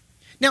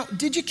 Now,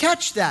 did you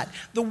catch that?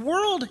 The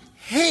world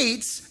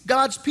hates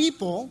God's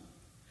people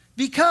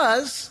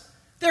because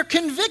they're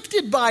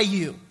convicted by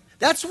you.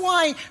 That's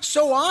why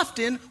so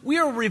often we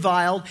are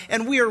reviled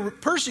and we are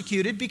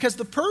persecuted, because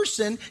the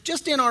person,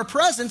 just in our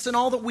presence and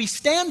all that we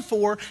stand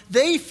for,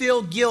 they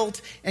feel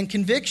guilt and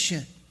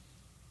conviction.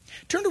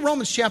 Turn to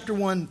Romans chapter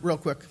 1 real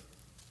quick.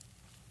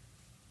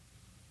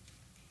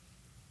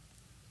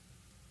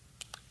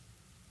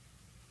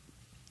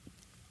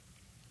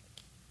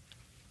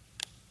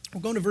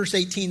 We're going to verse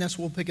 18. That's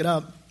where we'll pick it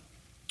up.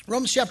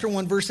 Romans chapter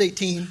 1, verse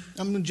 18.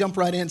 I'm going to jump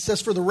right in. It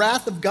says, "For the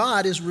wrath of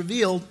God is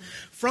revealed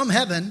from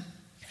heaven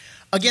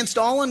against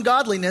all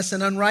ungodliness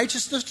and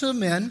unrighteousness of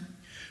men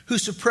who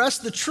suppress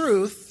the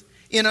truth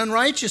in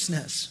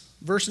unrighteousness."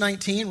 Verse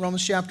 19,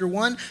 Romans chapter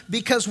 1,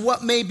 "Because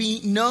what may be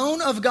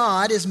known of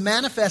God is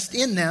manifest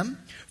in them,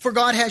 for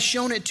God has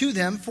shown it to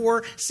them.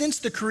 For since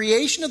the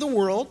creation of the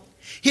world,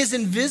 his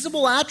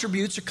invisible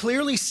attributes are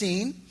clearly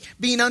seen,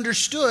 being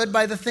understood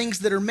by the things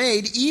that are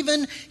made,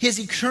 even his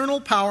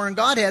eternal power and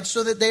Godhead,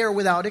 so that they are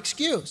without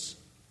excuse.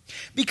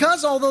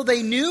 Because although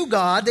they knew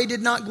God, they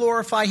did not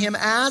glorify him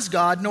as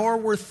God, nor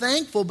were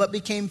thankful, but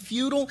became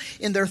futile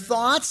in their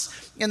thoughts,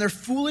 and their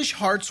foolish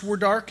hearts were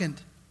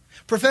darkened.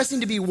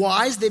 Professing to be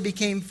wise, they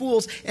became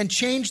fools and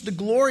changed the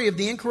glory of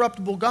the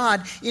incorruptible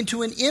God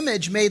into an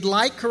image made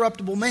like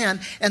corruptible man,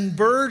 and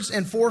birds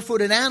and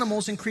four-footed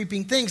animals and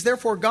creeping things.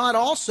 Therefore God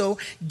also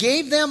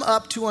gave them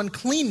up to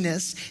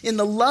uncleanness in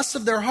the lusts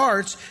of their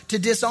hearts, to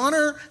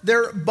dishonor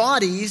their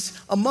bodies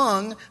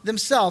among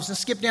themselves." And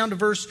skip down to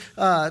verse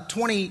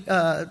 28.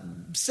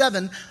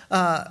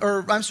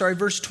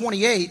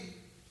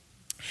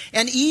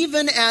 "And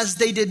even as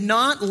they did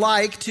not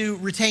like to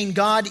retain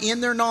God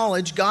in their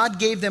knowledge, God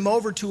gave them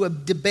over to a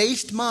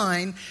debased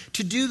mind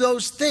to do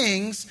those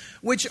things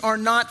which are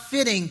not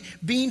fitting,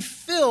 being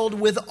filled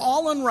with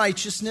all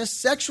unrighteousness,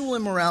 sexual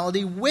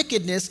immorality,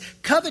 wickedness,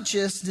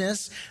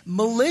 covetousness,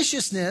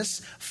 maliciousness,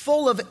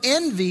 full of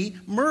envy,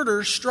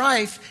 murder,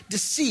 strife,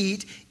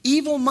 deceit,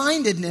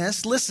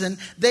 evil-mindedness." Listen,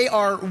 "they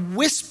are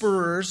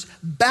whisperers,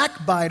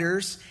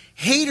 backbiters,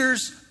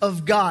 haters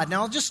of God."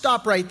 Now, I'll just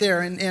stop right there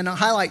and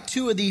highlight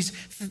two of these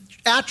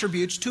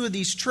attributes, two of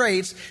these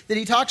traits that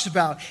he talks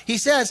about. He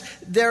says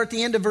there at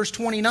the end of verse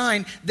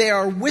 29, they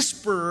are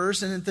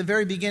whisperers, and at the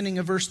very beginning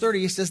of verse 30,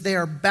 he says they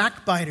are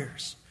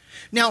backbiters.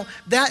 Now,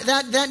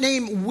 that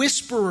name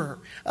whisperer,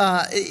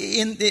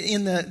 in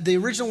the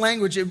original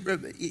language,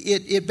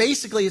 it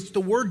basically, it's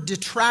the word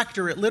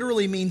detractor. It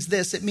literally means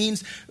this. It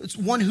means it's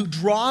one who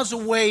draws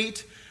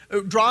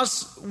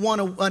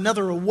one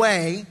another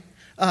away,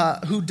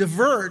 who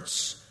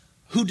diverts,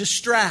 who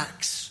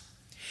distracts.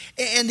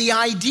 And the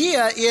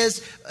idea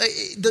is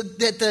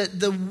that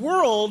the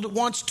world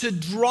wants to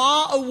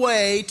draw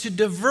away, to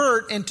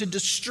divert, and to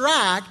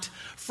distract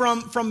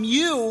from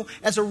you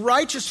as a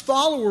righteous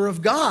follower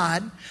of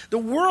God. The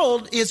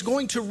world is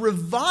going to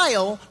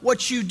revile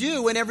what you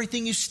do and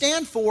everything you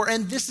stand for,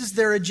 and this is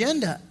their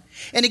agenda.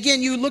 And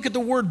again, you look at the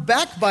word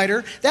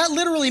backbiter, that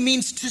literally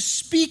means to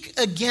speak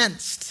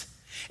against.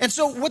 And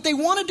so what they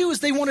want to do is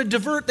they want to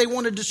divert, they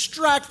want to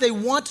distract, they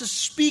want to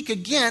speak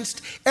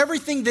against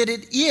everything that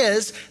it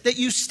is that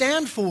you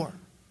stand for.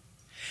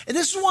 And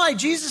this is why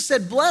Jesus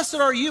said, "Blessed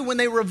are you when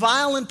they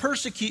revile and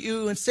persecute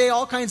you and say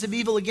all kinds of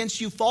evil against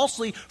you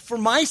falsely for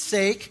my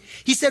sake."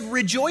 He said,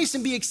 "Rejoice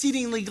and be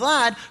exceedingly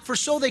glad, for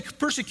so they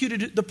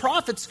persecuted the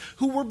prophets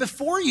who were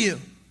before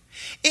you."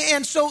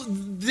 And so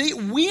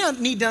we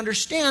need to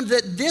understand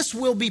that this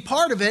will be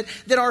part of it,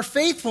 that our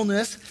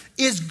faithfulness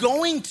is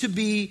going to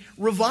be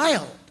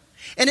reviled.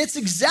 And it's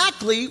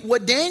exactly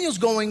what Daniel's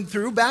going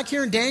through back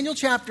here in Daniel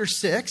chapter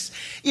 6,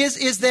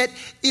 is that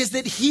he's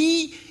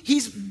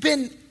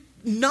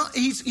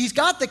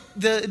got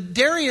the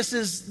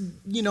Darius's,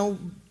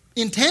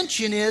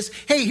 intention is,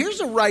 hey,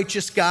 here's a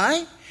righteous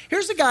guy.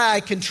 Here's a guy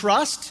I can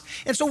trust.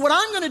 And so what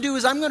I'm going to do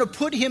is I'm going to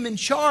put him in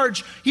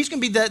charge. He's going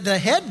to be the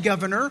head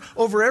governor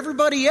over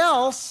everybody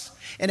else.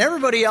 And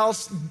everybody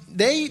else,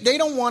 they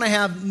don't want to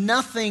have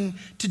nothing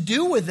to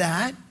do with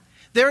that.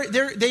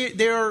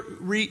 They're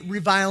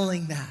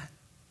reviling that.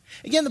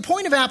 Again, the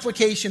point of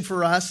application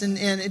for us, and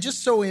it's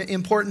just so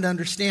important to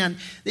understand,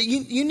 that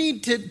you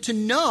need to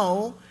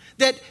know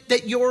that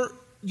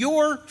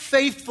your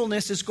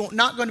faithfulness is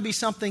not going to be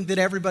something that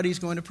everybody's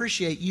going to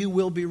appreciate. You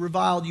will be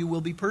reviled. You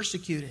will be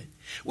persecuted.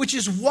 Which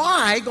is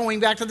why, going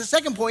back to the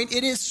second point,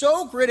 it is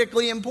so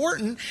critically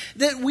important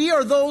that we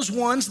are those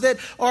ones that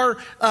are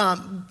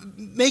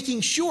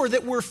making sure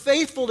that we're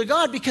faithful to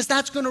God, because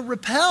that's going to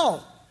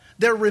repel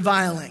their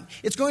reviling.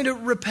 It's going to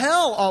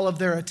repel all of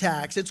their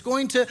attacks.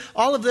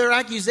 All of their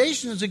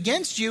accusations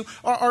against you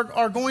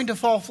are going to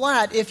fall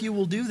flat if you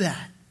will do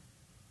that.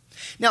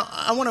 Now,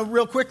 I want to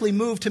real quickly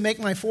move to make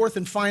my fourth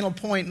and final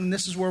point, and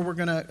this is where we're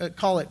going to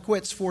call it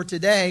quits for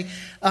today,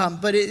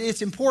 but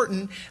it's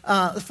important.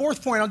 The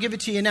fourth point, I'll give it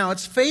to you now.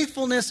 It's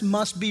faithfulness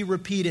must be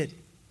repeated.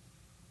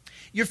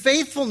 Your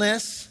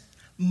faithfulness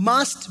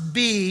must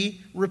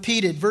be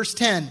repeated. Verse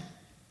 10.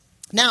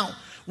 Now,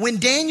 when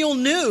Daniel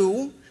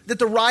knew that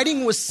the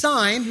writing was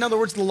signed, in other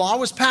words, the law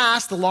was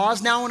passed, the law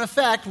is now in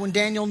effect. When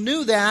Daniel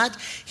knew that,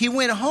 he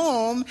went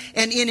home,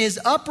 and in his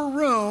upper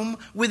room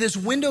with his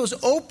windows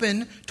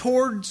open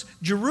towards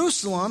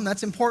Jerusalem,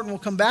 that's important, we'll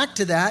come back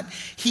to that,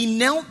 he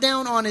knelt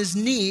down on his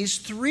knees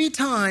 3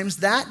 times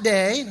that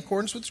day, in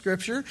accordance with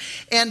Scripture,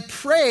 and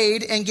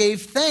prayed and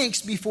gave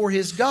thanks before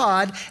his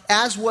God,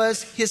 as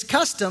was his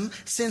custom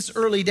since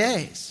early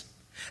days.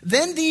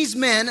 Then these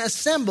men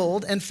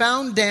assembled and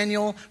found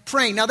Daniel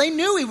praying. Now, they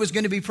knew he was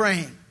going to be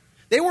praying.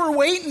 They were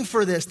waiting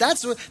for this.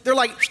 They're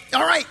like,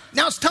 all right,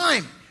 now it's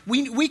time.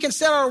 We can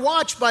set our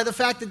watch by the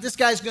fact that this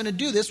guy's going to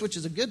do this, which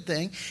is a good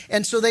thing.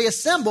 And so they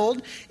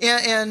assembled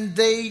and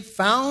they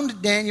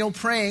found Daniel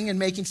praying and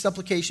making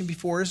supplication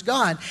before his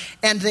God.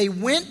 And they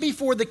went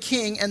before the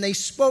king and they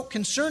spoke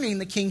concerning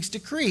the king's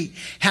decree.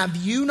 Have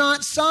you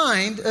not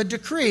signed a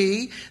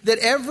decree that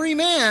every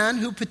man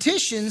who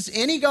petitions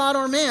any god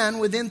or man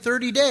within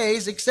 30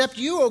 days, except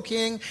you, O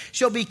king,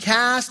 shall be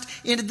cast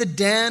into the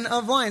den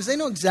of lions? They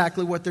know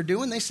exactly what they're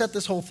doing. They set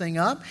this whole thing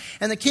up.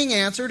 And the king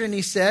answered and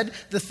he said,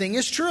 the thing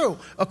is true,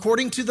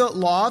 according to the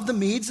law of the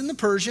Medes and the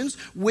Persians,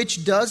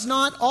 which does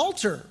not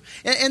alter.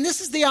 And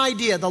this is the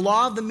idea, the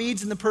law of the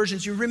Medes and the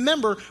Persians. You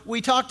remember,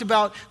 we talked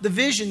about the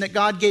vision that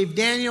God gave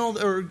Daniel,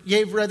 or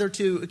gave rather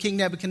to King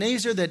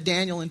Nebuchadnezzar, that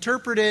Daniel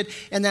interpreted.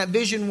 And that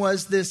vision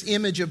was this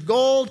image of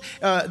gold.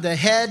 The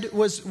head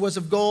was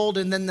of gold,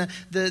 and then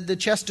the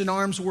chest and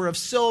arms were of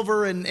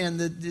silver, and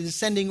the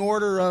descending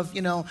order of,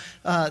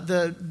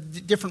 the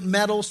different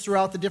metals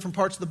throughout the different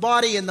parts of the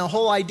body. And the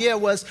whole idea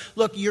was,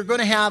 look, you're going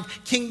to have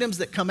kingdoms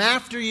that come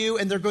after you,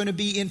 and they're going to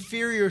be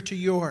inferior to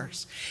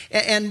yours.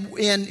 And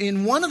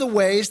in one of the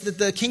ways that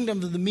the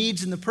kingdom of the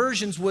Medes and the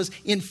Persians was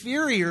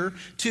inferior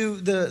to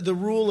the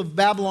rule of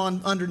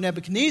Babylon under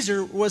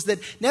Nebuchadnezzar was that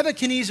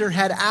Nebuchadnezzar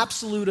had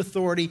absolute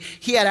authority.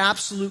 He had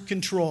absolute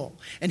control.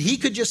 And he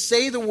could just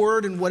say the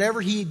word, and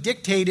whatever he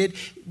dictated,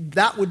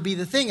 that would be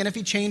the thing. And if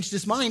he changed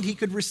his mind, he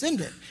could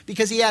rescind it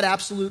because he had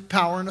absolute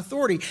power and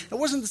authority. It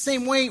wasn't the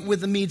same way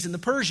with the Medes and the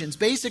Persians.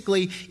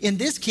 Basically, in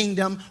this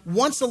kingdom,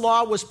 once the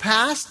law was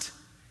passed,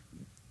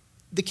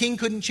 the king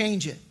couldn't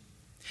change it.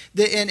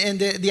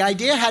 The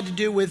idea had to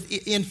do with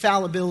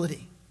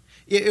infallibility.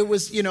 It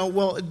was,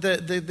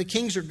 the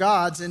kings are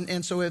gods,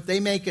 and so if they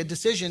make a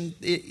decision,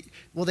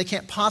 they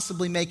can't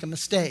possibly make a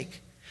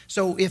mistake.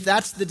 So if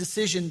that's the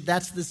decision,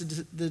 that's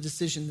the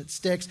decision that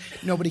sticks.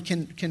 Nobody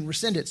can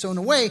rescind it. So in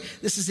a way,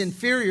 this is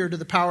inferior to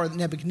the power that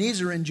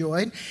Nebuchadnezzar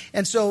enjoyed.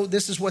 And so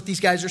this is what these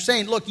guys are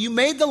saying. Look, you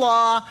made the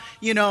law,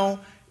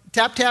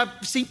 tap,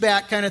 tap, seat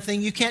back kind of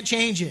thing. You can't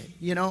change it,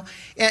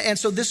 And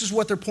so this is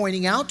what they're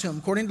pointing out to him.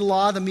 According to the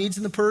law of the Medes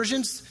and the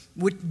Persians,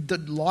 the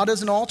law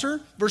doesn't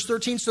alter. Verse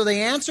 13, so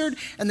they answered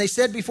and they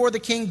said before the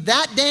king,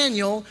 that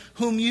Daniel,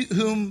 who's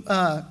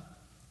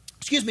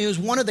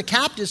one of the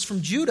captives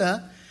from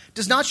Judah,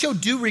 does not show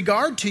due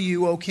regard to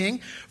you, O king,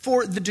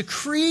 for the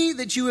decree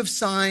that you have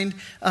signed,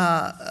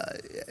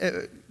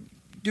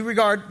 due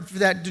regard for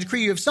that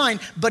decree you have signed,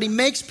 but he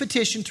makes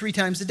petition 3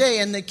 times a day.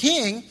 And the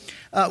king,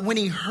 when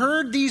he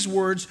heard these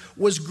words,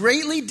 was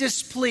greatly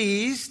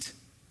displeased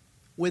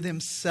with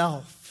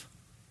himself.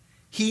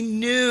 He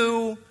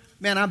knew,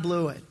 man, I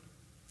blew it.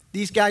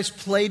 These guys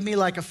played me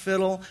like a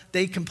fiddle.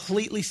 They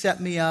completely set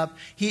me up.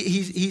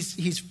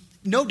 He's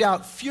no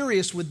doubt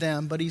furious with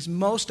them, but he's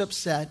most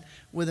upset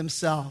with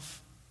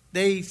himself.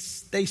 They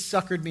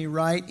suckered me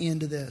right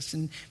into this.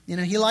 And,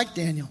 he liked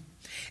Daniel.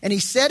 And he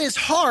set his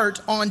heart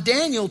on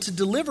Daniel to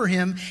deliver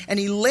him, and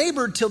he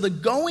labored till the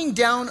going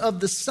down of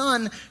the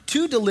sun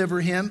to deliver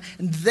him.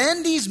 And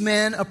then these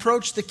men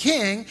approached the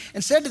king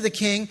and said to the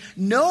king,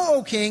 know,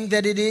 O king,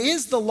 that it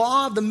is the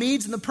law of the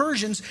Medes and the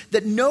Persians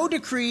that no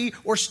decree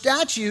or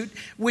statute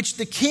which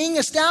the king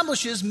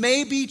establishes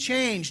may be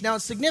changed. Now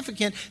it's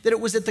significant that it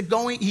was at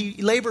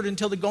he labored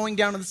until the going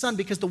down of the sun,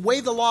 because the way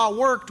the law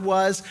worked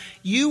was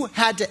you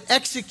had to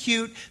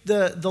execute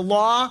the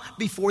law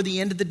before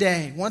the end of the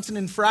day. Once an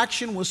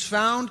infraction was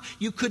found,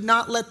 you could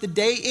not let the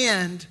day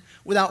end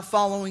without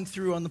following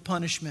through on the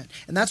punishment.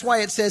 And that's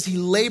why it says he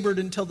labored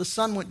until the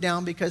sun went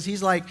down, because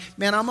he's like,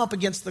 man, I'm up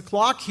against the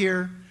clock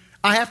here.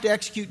 I have to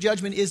execute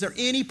judgment. Is there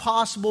any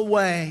possible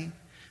way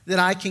that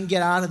I can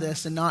get out of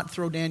this and not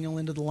throw Daniel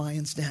into the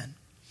lion's den?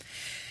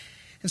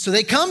 And so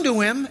they come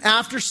to him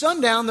after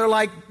sundown. They're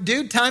like,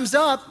 dude, time's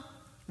up.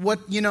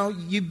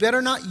 You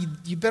better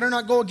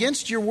not go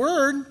against your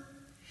word.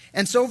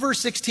 And so verse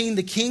 16,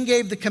 the king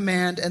gave the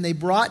command, and they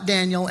brought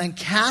Daniel and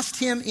cast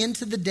him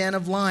into the den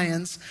of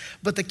lions.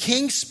 But the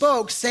king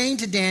spoke, saying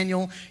to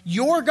Daniel,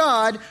 your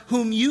God,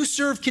 whom you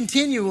serve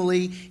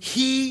continually,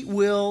 he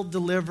will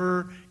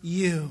deliver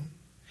you.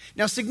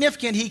 Now,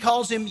 significant, he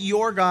calls him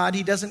your God.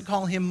 He doesn't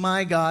call him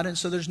my God. And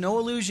so there's no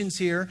illusions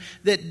here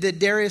that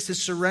Darius has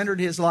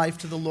surrendered his life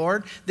to the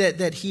Lord,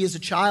 that he is a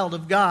child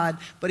of God.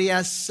 But he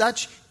has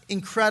such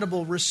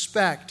incredible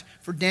respect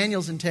for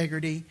Daniel's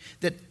integrity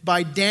that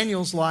by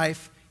Daniel's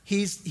life,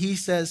 he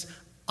says,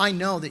 I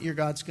know that your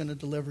God's going to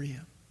deliver you.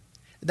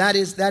 That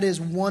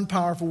is one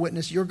powerful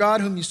witness. Your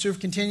God, whom you serve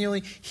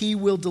continually, he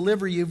will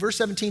deliver you. Verse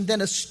 17, then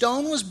a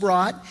stone was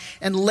brought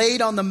and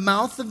laid on the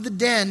mouth of the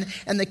den,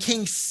 and the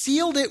king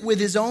sealed it with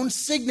his own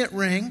signet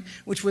ring,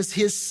 which was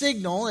his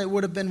signal. It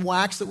would have been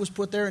wax that was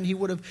put there, and he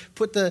would have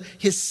put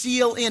his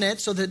seal in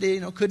it so that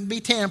it couldn't be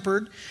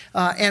tampered.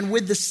 And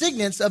with the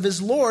signets of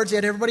his lords,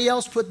 and everybody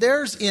else put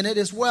theirs in it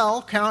as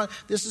well.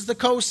 This is the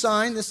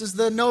cosign. This is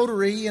the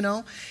notary,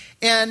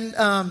 And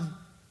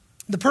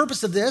The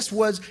purpose of this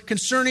was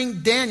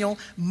concerning Daniel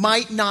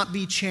might not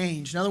be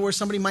changed. In other words,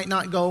 somebody might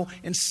not go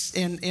and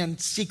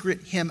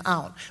secret him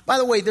out. By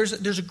the way, there's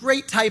a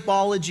great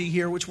typology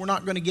here, which we're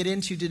not going to get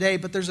into today,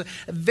 but there's a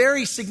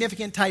very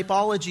significant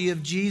typology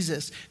of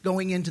Jesus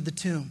going into the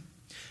tomb.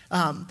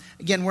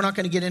 Again, we're not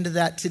going to get into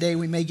that today.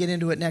 We may get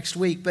into it next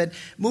week. But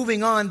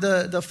moving on,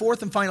 the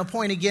fourth and final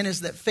point, again,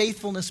 is that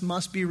faithfulness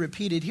must be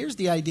repeated. Here's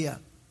the idea.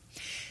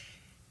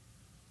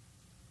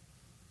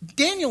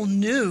 Daniel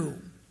knew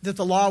that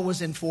the law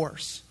was in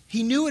force.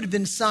 He knew it had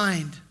been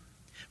signed,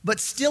 but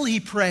still he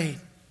prayed.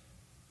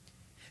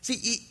 See,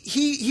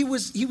 he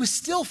was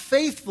still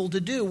faithful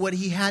to do what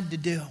he had to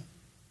do.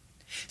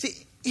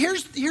 See,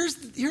 here's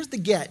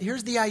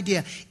the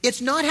idea.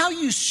 It's not how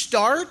you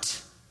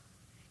start,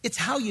 it's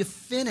how you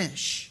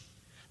finish.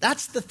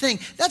 That's the thing.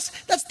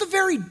 That's the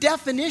very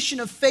definition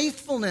of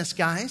faithfulness,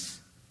 guys.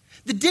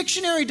 The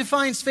dictionary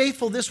defines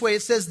faithful this way.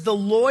 It says the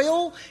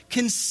loyal,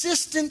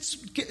 consistent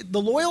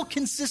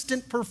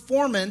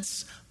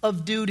performance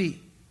of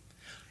duty.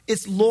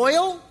 It's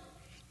loyal,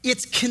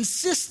 it's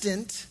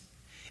consistent,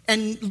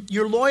 and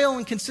you're loyal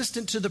and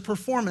consistent to the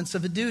performance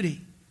of a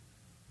duty.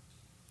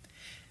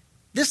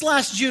 This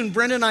last June,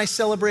 Brenda and I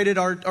celebrated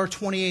our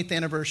 28th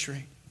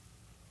anniversary.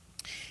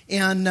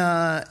 And,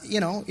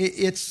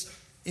 it's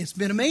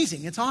been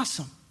amazing. It's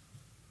awesome.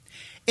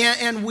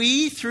 And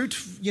we, through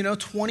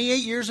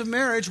 28 years of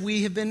marriage,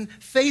 we have been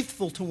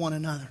faithful to one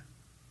another.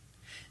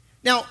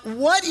 Now,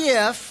 what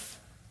if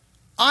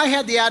I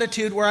had the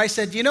attitude where I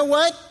said, you know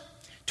what?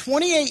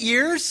 28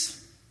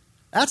 years,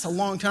 that's a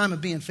long time of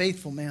being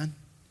faithful, man.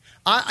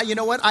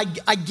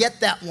 I get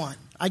that one.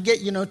 I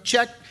get,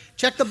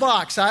 check the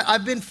box.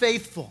 I've been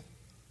faithful.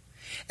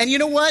 And you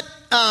know what?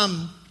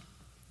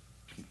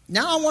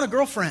 Now I want a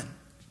girlfriend.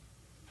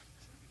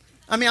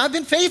 I've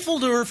been faithful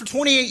to her for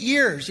 28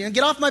 years. Get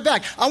off my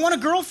back. I want a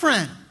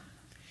girlfriend.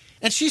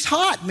 And she's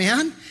hot,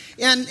 man.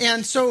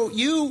 And so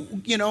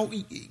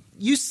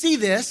you see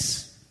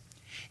this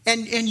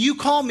and you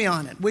call me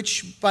on it,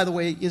 which, by the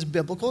way, is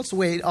biblical. It's the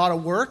way it ought to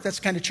work. That's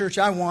the kind of church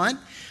I want.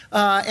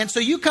 And so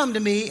you come to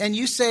me and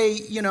you say,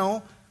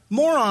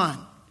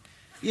 moron.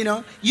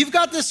 You've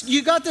got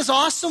this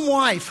awesome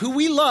wife who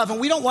we love,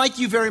 and we don't like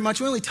you very much.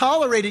 We only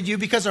tolerated you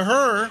because of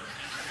her.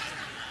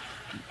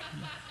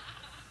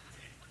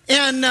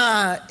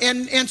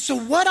 And so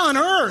what on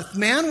earth,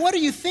 man? What are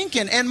you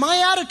thinking? And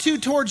my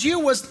attitude towards you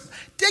was,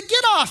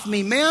 get off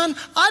me, man.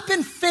 I've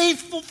been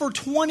faithful for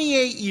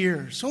 28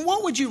 years. So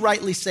what would you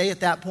rightly say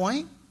at that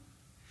point?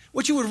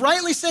 What you would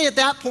rightly say at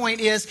that point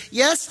is,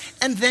 yes,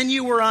 and then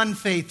you were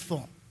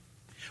unfaithful,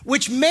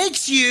 which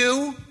makes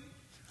you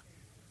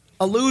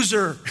a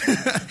loser.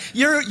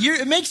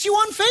 It makes you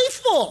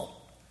unfaithful.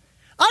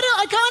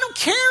 I don't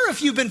care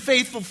if you've been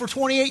faithful for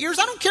 28 years.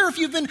 I don't care if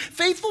you've been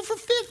faithful for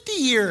 50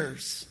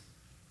 years.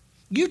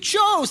 You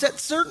chose at a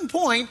certain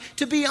point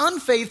to be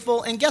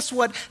unfaithful, and guess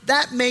what?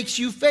 That makes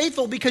you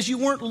faithful because you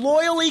weren't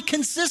loyally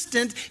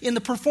consistent in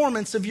the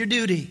performance of your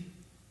duty.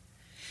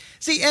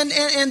 See, and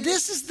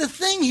this is the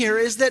thing here,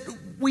 is that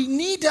we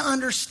need to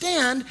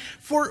understand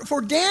for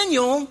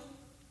Daniel,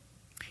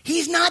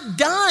 he's not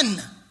done.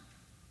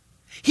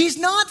 He's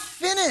not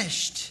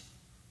finished.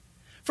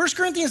 1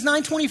 Corinthians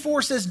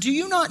 9:24 says, do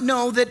you not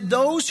know that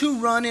those who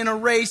run in a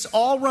race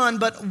all run,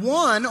 but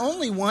one,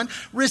 only one,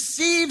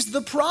 receives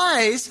the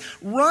prize?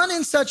 Run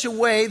in such a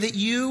way that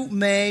you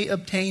may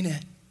obtain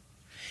it.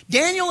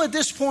 Daniel, at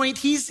this point,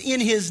 he's in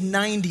his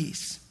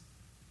 90s.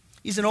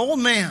 He's an old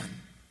man,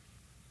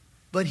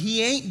 but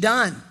he ain't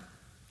done.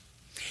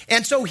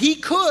 And so he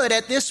could,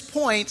 at this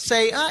point,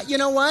 say, you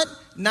know what?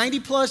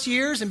 90 plus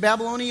years in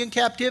Babylonian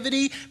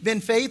captivity,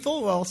 been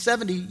faithful. Well,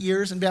 70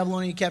 years in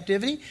Babylonian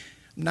captivity.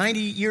 90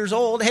 years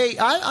old. Hey,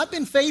 I've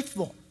been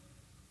faithful.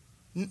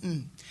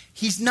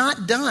 He's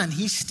not done.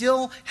 He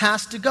still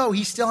has to go.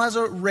 He still has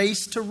a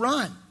race to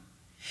run.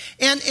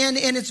 And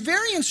it's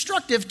very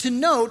instructive to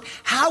note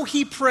how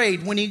he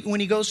prayed when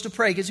he goes to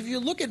pray. Because if you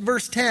look at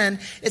verse 10,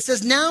 it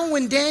says, now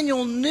when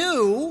Daniel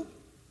knew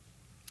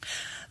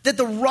that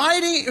the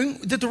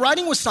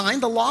writing was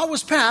signed, the law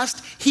was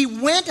passed, he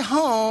went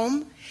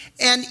home,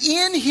 and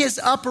in his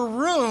upper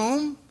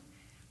room,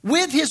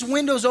 with his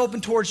windows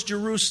open towards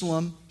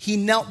Jerusalem, he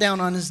knelt down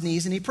on his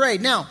knees and he prayed.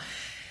 Now,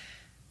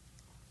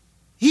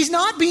 he's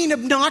not being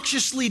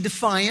obnoxiously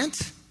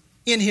defiant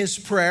in his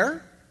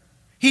prayer.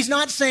 He's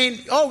not saying,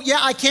 oh, yeah,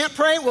 I can't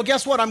pray. Well,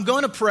 guess what? I'm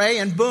going to pray,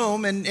 and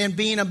boom, and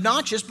being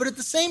obnoxious. But at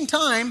the same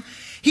time,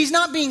 he's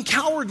not being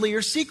cowardly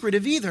or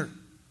secretive either.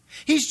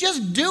 He's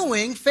just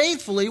doing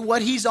faithfully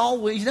what he's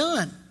always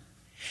done.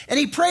 And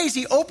he prays,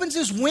 he opens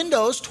his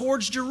windows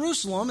towards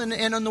Jerusalem,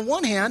 and on the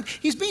one hand,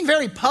 he's being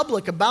very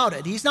public about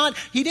it.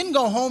 He didn't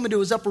go home into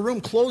his upper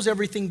room, close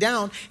everything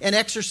down, and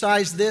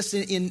exercise this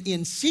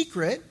in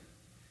secret.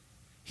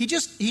 He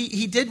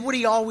did what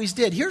he always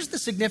did. Here's the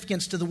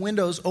significance to the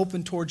windows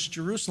open towards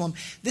Jerusalem.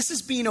 This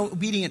is being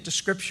obedient to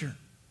Scripture.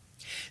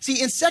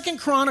 See, in 2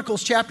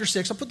 Chronicles chapter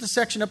 6, I'll put the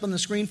section up on the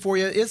screen for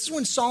you. This is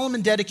when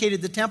Solomon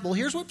dedicated the temple.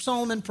 Here's what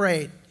Solomon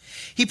prayed.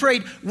 He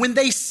prayed, when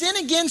they sin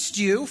against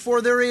you,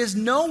 for there is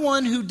no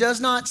one who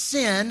does not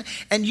sin,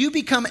 and you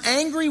become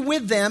angry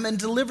with them and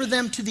deliver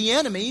them to the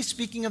enemy,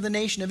 speaking of the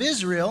nation of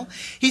Israel,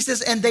 he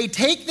says, and they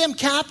take them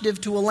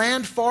captive to a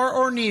land far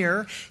or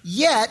near,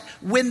 yet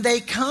when they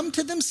come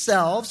to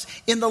themselves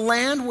in the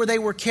land where they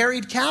were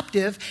carried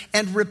captive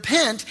and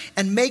repent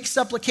and make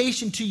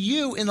supplication to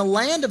you in the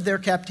land of their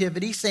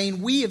captivity,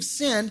 saying, we have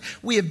sinned,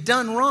 we have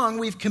done wrong,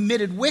 we've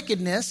committed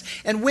wickedness,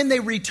 and when they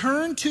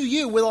return to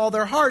you with all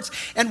their hearts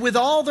and with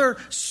all their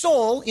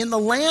soul in the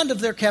land of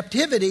their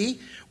captivity,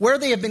 where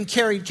they have been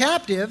carried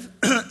captive,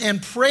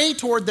 and pray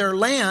toward their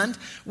land,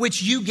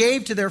 which you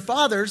gave to their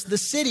fathers, the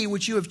city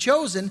which you have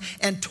chosen,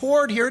 and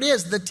toward, here it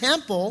is, the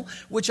temple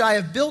which I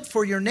have built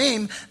for your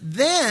name,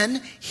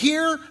 then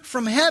hear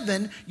from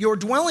heaven your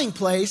dwelling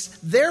place,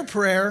 their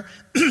prayer,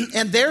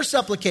 and their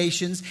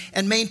supplications,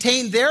 and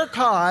maintain their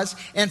cause,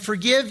 and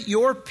forgive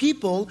your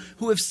people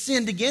who have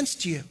sinned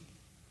against you.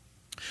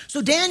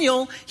 So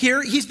Daniel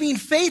here, he's being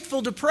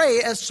faithful to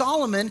pray as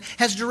Solomon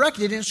has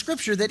directed in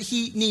Scripture that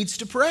he needs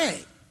to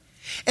pray.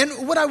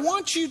 And what I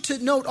want you to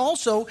note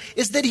also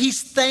is that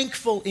he's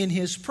thankful in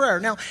his prayer.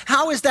 Now,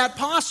 how is that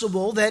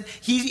possible that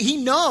he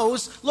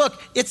knows,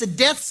 look, it's a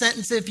death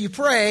sentence if you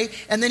pray,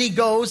 and then he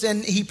goes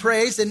and he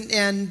prays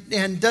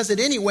and does it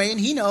anyway, and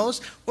he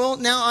knows, well,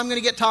 now I'm going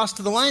to get tossed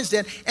to the lion's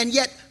den, and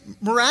yet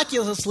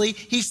miraculously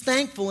he's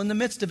thankful in the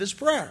midst of his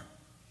prayer.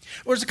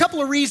 Well, there's a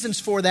couple of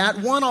reasons for that.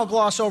 One I'll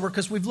gloss over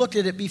because we've looked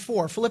at it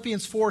before.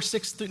 Philippians 4,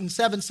 6 and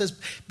 7 says,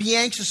 be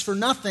anxious for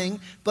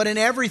nothing, but in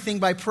everything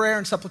by prayer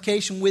and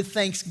supplication with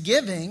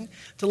thanksgiving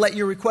to let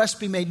your requests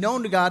be made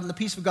known to God, and the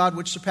peace of God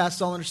which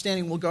surpasses all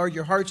understanding will guard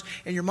your hearts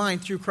and your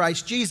mind through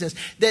Christ Jesus.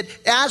 That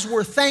as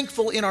we're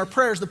thankful in our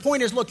prayers, the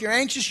point is, look, you're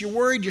anxious, you're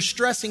worried, you're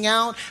stressing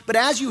out, but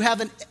as you have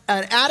an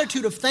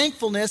attitude of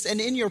thankfulness and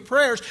in your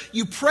prayers,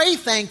 you pray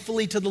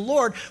thankfully to the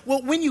Lord,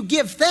 well, when you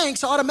give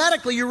thanks,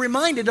 automatically you're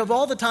reminded of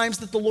all the times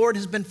that the Lord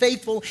has been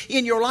faithful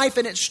in your life,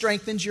 and it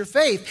strengthens your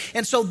faith.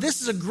 And so this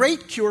is a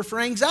great cure for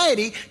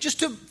anxiety, just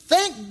to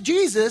thank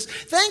Jesus,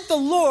 thank the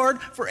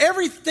Lord for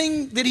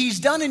everything that he's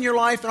done in your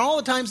life and all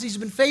the times he's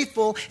been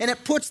faithful, and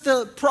it puts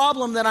the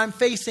problem that I'm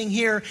facing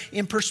here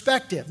in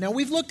perspective. Now,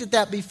 we've looked at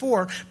that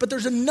before, but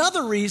there's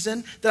another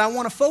reason that I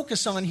want to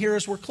focus on here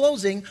as we're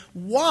closing,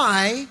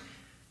 why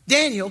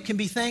Daniel can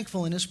be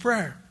thankful in his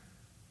prayer.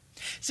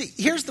 See,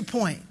 here's the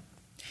point.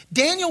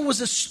 Daniel was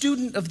a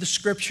student of the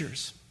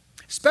Scriptures,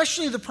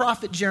 especially the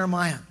prophet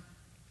Jeremiah.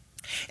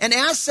 And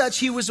as such,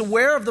 he was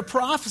aware of the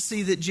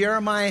prophecy that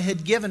Jeremiah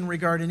had given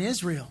regarding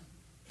Israel.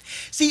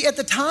 See, at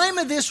the time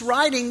of this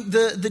writing,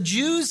 the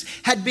Jews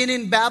had been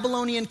in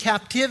Babylonian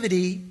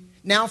captivity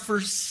now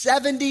for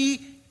 70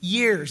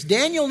 years.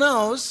 Daniel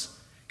knows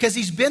because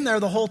he's been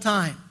there the whole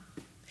time.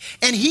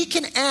 And he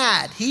can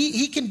add,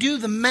 he can do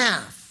the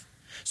math.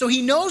 So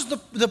he knows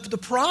the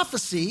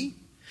prophecy.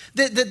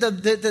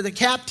 The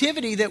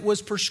captivity that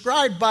was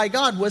prescribed by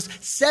God was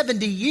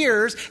 70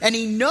 years, and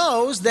he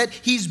knows that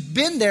he's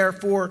been there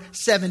for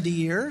 70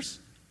 years.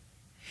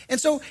 And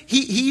so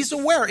he's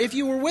aware. If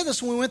you were with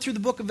us when we went through the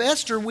book of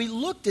Esther, we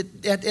looked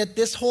at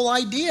this whole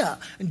idea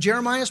and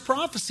Jeremiah's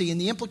prophecy and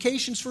the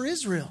implications for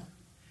Israel.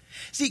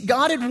 See,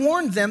 God had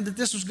warned them that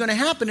this was going to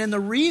happen, and the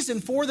reason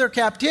for their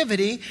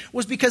captivity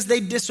was because they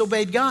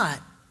disobeyed God.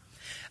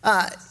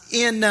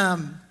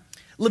 In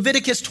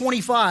Leviticus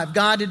 25,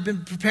 God had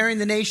been preparing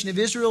the nation of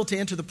Israel to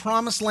enter the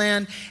promised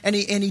land, and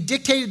he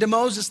dictated to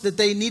Moses that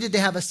they needed to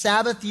have a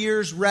Sabbath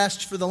year's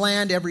rest for the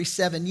land every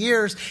 7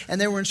 years,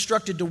 and they were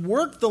instructed to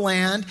work the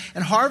land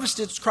and harvest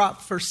its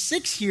crop for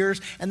 6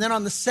 years, and then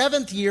on the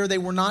 7th year they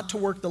were not to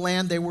work the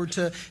land, they were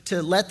to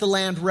let the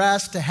land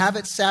rest, to have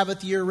its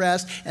Sabbath year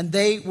rest, and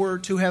they were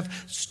to have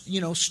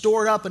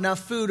stored up enough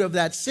food of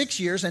that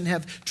 6 years and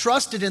have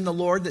trusted in the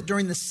Lord that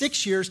during the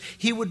 6 years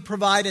he would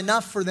provide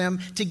enough for them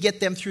to get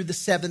them through the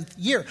 7th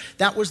year.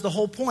 That was the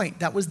whole point.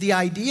 That was the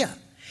idea.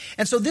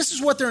 And so this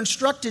is what they're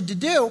instructed to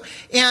do.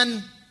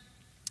 And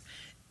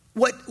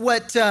what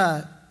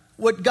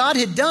God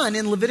had done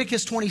in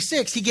Leviticus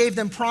 26, he gave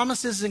them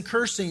promises and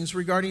cursings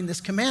regarding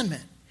this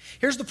commandment.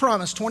 Here's the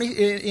promise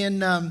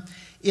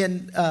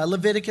in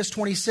Leviticus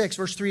 26,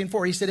 verse 3 and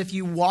 4. He said, if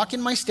you walk in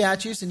my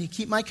statutes and you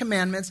keep my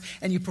commandments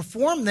and you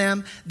perform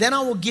them, then I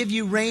will give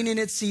you rain in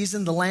its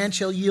season. The land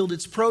shall yield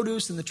its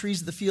produce and the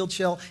trees of the field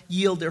shall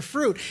yield their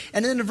fruit.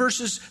 And then in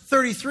verses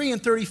 33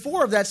 and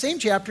 34 of that same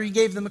chapter, he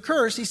gave them a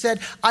curse. He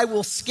said, I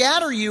will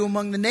scatter you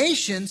among the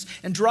nations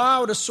and draw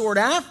out a sword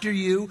after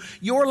you.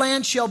 Your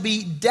land shall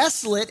be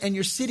desolate and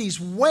your cities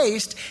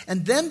waste.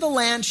 And then the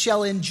land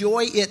shall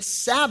enjoy its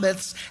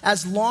Sabbaths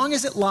as long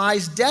as it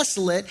lies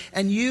desolate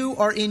and you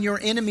are in your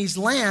enemy's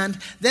land.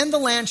 Then the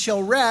land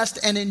shall rest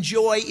and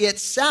enjoy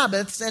its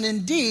Sabbaths. And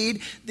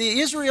indeed,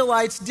 the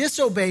Israelites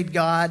disobeyed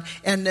God,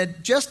 and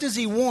just as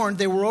he warned,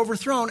 they were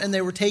overthrown and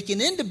they were taken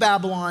into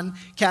Babylon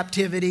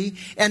captivity,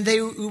 and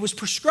it was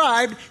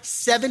prescribed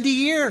 70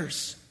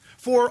 years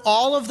for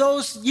all of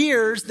those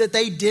years that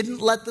they didn't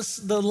let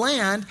the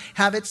land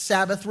have its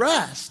Sabbath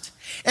rest.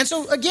 And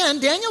so again,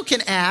 Daniel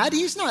can add,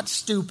 he's not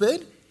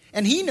stupid.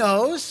 And he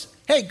knows,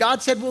 hey,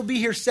 God said we'll be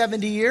here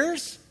 70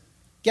 years.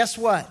 Guess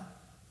what?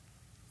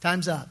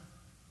 Time's up.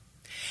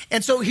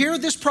 And so here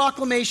this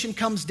proclamation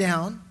comes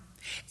down.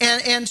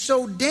 And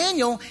so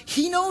Daniel,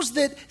 he knows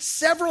that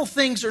several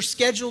things are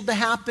scheduled to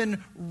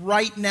happen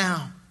right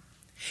now.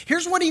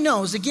 Here's what he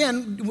knows.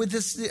 Again, with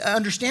this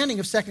understanding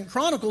of 2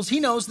 Chronicles, he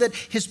knows that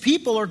his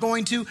people are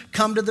going to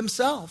come to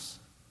themselves.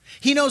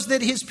 He knows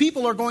that his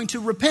people are going to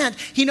repent.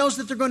 He knows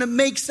that they're going to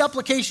make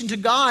supplication to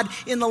God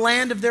in the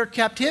land of their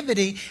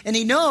captivity. And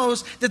he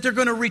knows that they're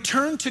going to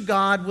return to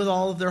God with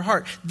all of their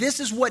heart. This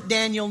is what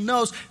Daniel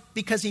knows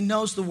because he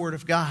knows the Word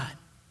of God.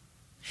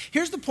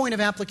 Here's the point of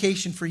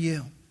application for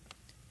you.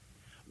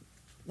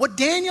 What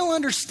Daniel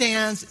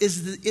understands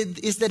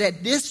is that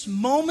at this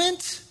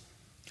moment,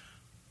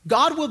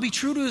 God will be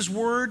true to his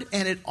word,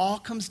 and it all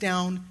comes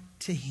down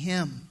to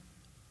him.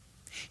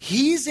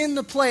 He's in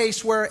the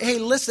place where, hey,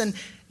 listen,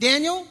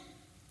 Daniel,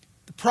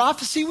 the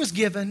prophecy was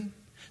given.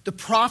 The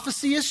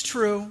prophecy is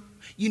true.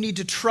 You need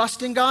to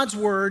trust in God's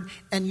word,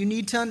 and you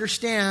need to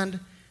understand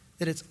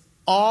that it's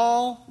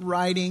all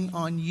riding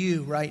on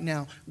you right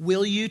now.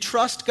 Will you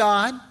trust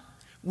God?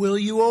 Will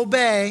you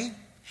obey?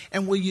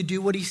 And will you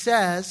do what he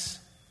says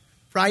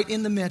right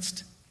in the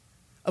midst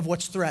of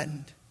what's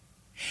threatened?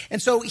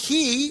 And so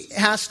he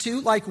has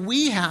to, like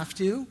we have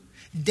to,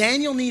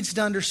 Daniel needs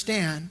to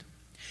understand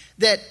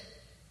that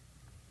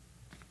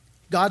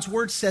God's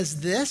word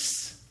says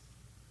this,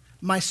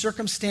 my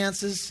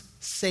circumstances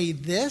say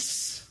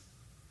this,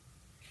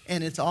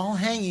 and it's all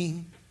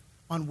hanging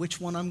on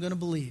which one I'm going to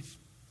believe.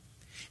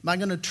 Am I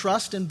going to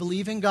trust and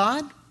believe in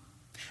God?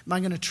 Am I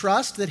going to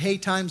trust that, hey,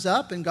 time's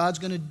up and God's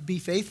going to be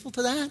faithful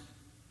to that?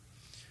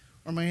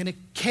 Or am I going to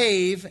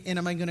cave and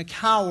am I going to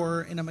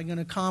cower and am I going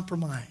to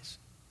compromise?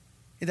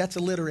 Hey, that's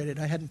alliterated.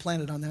 I hadn't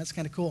planned it on that. It's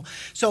kind of cool.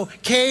 So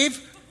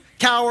cave,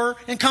 cower,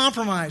 and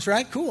compromise,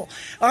 right? Cool.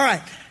 All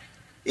right.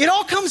 It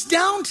all comes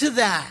down to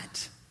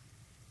that.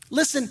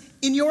 Listen,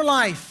 in your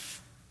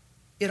life,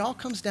 it all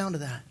comes down to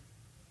that.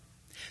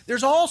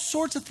 There's all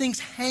sorts of things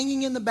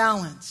hanging in the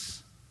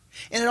balance.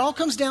 And it all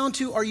comes down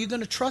to, are you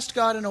going to trust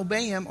God and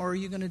obey him, or are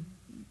you going to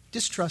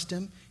distrust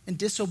him and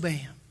disobey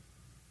him?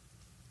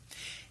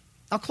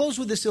 I'll close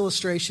with this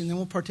illustration, then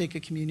we'll partake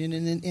of communion,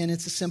 and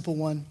it's a simple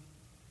one.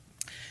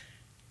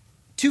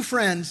 Two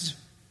friends,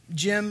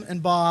 Jim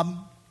and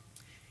Bob,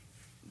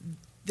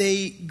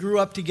 they grew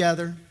up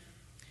together,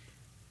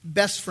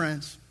 best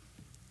friends,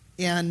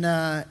 and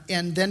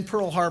then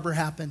Pearl Harbor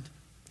happened.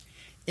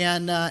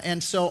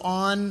 And so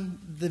on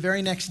the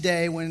very next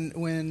day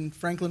when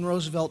Franklin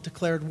Roosevelt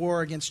declared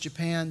war against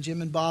Japan,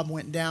 Jim and Bob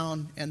went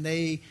down and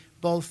they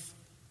both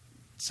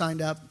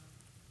signed up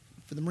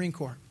for the Marine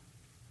Corps.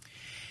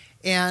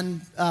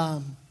 And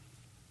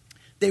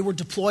they were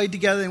deployed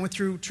together. They went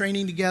through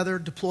training together,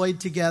 deployed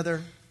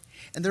together.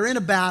 And they're in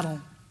a battle.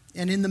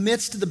 And in the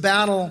midst of the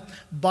battle,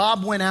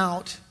 Bob went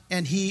out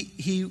and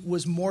he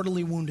was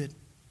mortally wounded.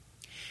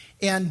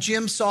 And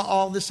Jim saw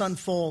all this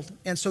unfold.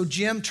 And so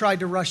Jim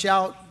tried to rush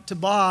out to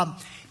Bob,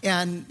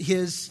 and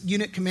his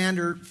unit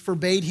commander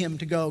forbade him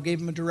to go, gave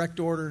him a direct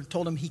order,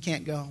 told him he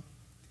can't go.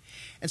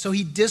 And so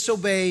he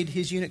disobeyed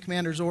his unit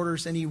commander's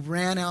orders, and he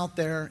ran out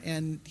there,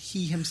 and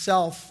he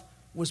himself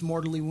was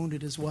mortally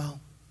wounded as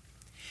well.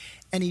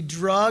 And he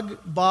drug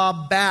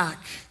Bob back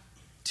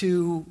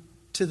to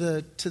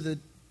the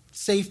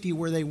safety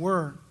where they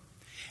were.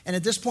 And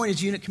at this point,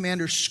 his unit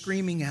commander is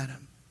screaming at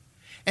him.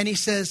 And he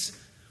says,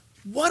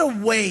 "What a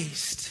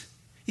waste."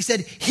 He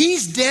said,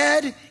 "He's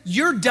dead.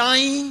 You're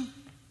dying.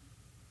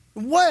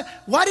 Why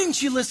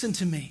didn't you listen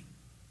to me?"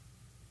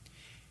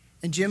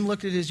 And Jim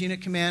looked at his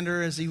unit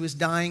commander as he was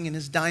dying in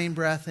his dying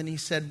breath, and he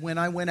said, "When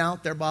I went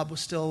out there, Bob was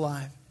still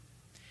alive.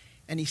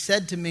 And he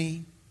said to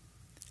me,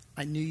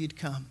 'I knew you'd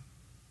come.'"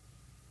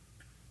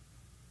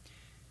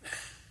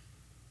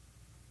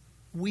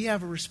 We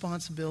have a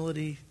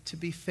responsibility to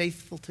be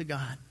faithful to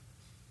God.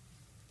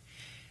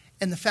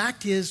 And the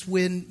fact is,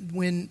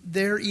 when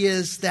there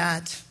is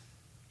that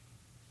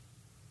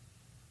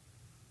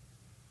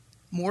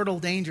mortal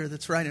danger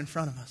that's right in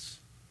front of us,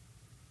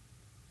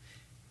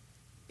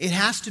 it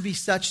has to be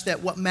such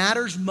that what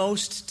matters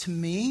most to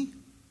me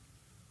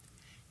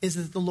is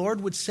that the Lord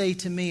would say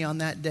to me on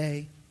that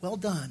day, "Well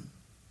done,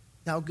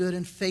 thou good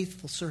and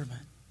faithful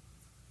servant.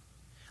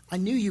 I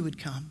knew you would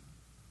come.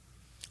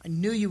 I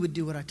knew you would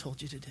do what I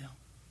told you to do."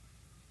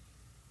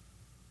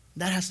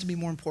 That has to be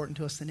more important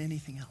to us than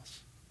anything else.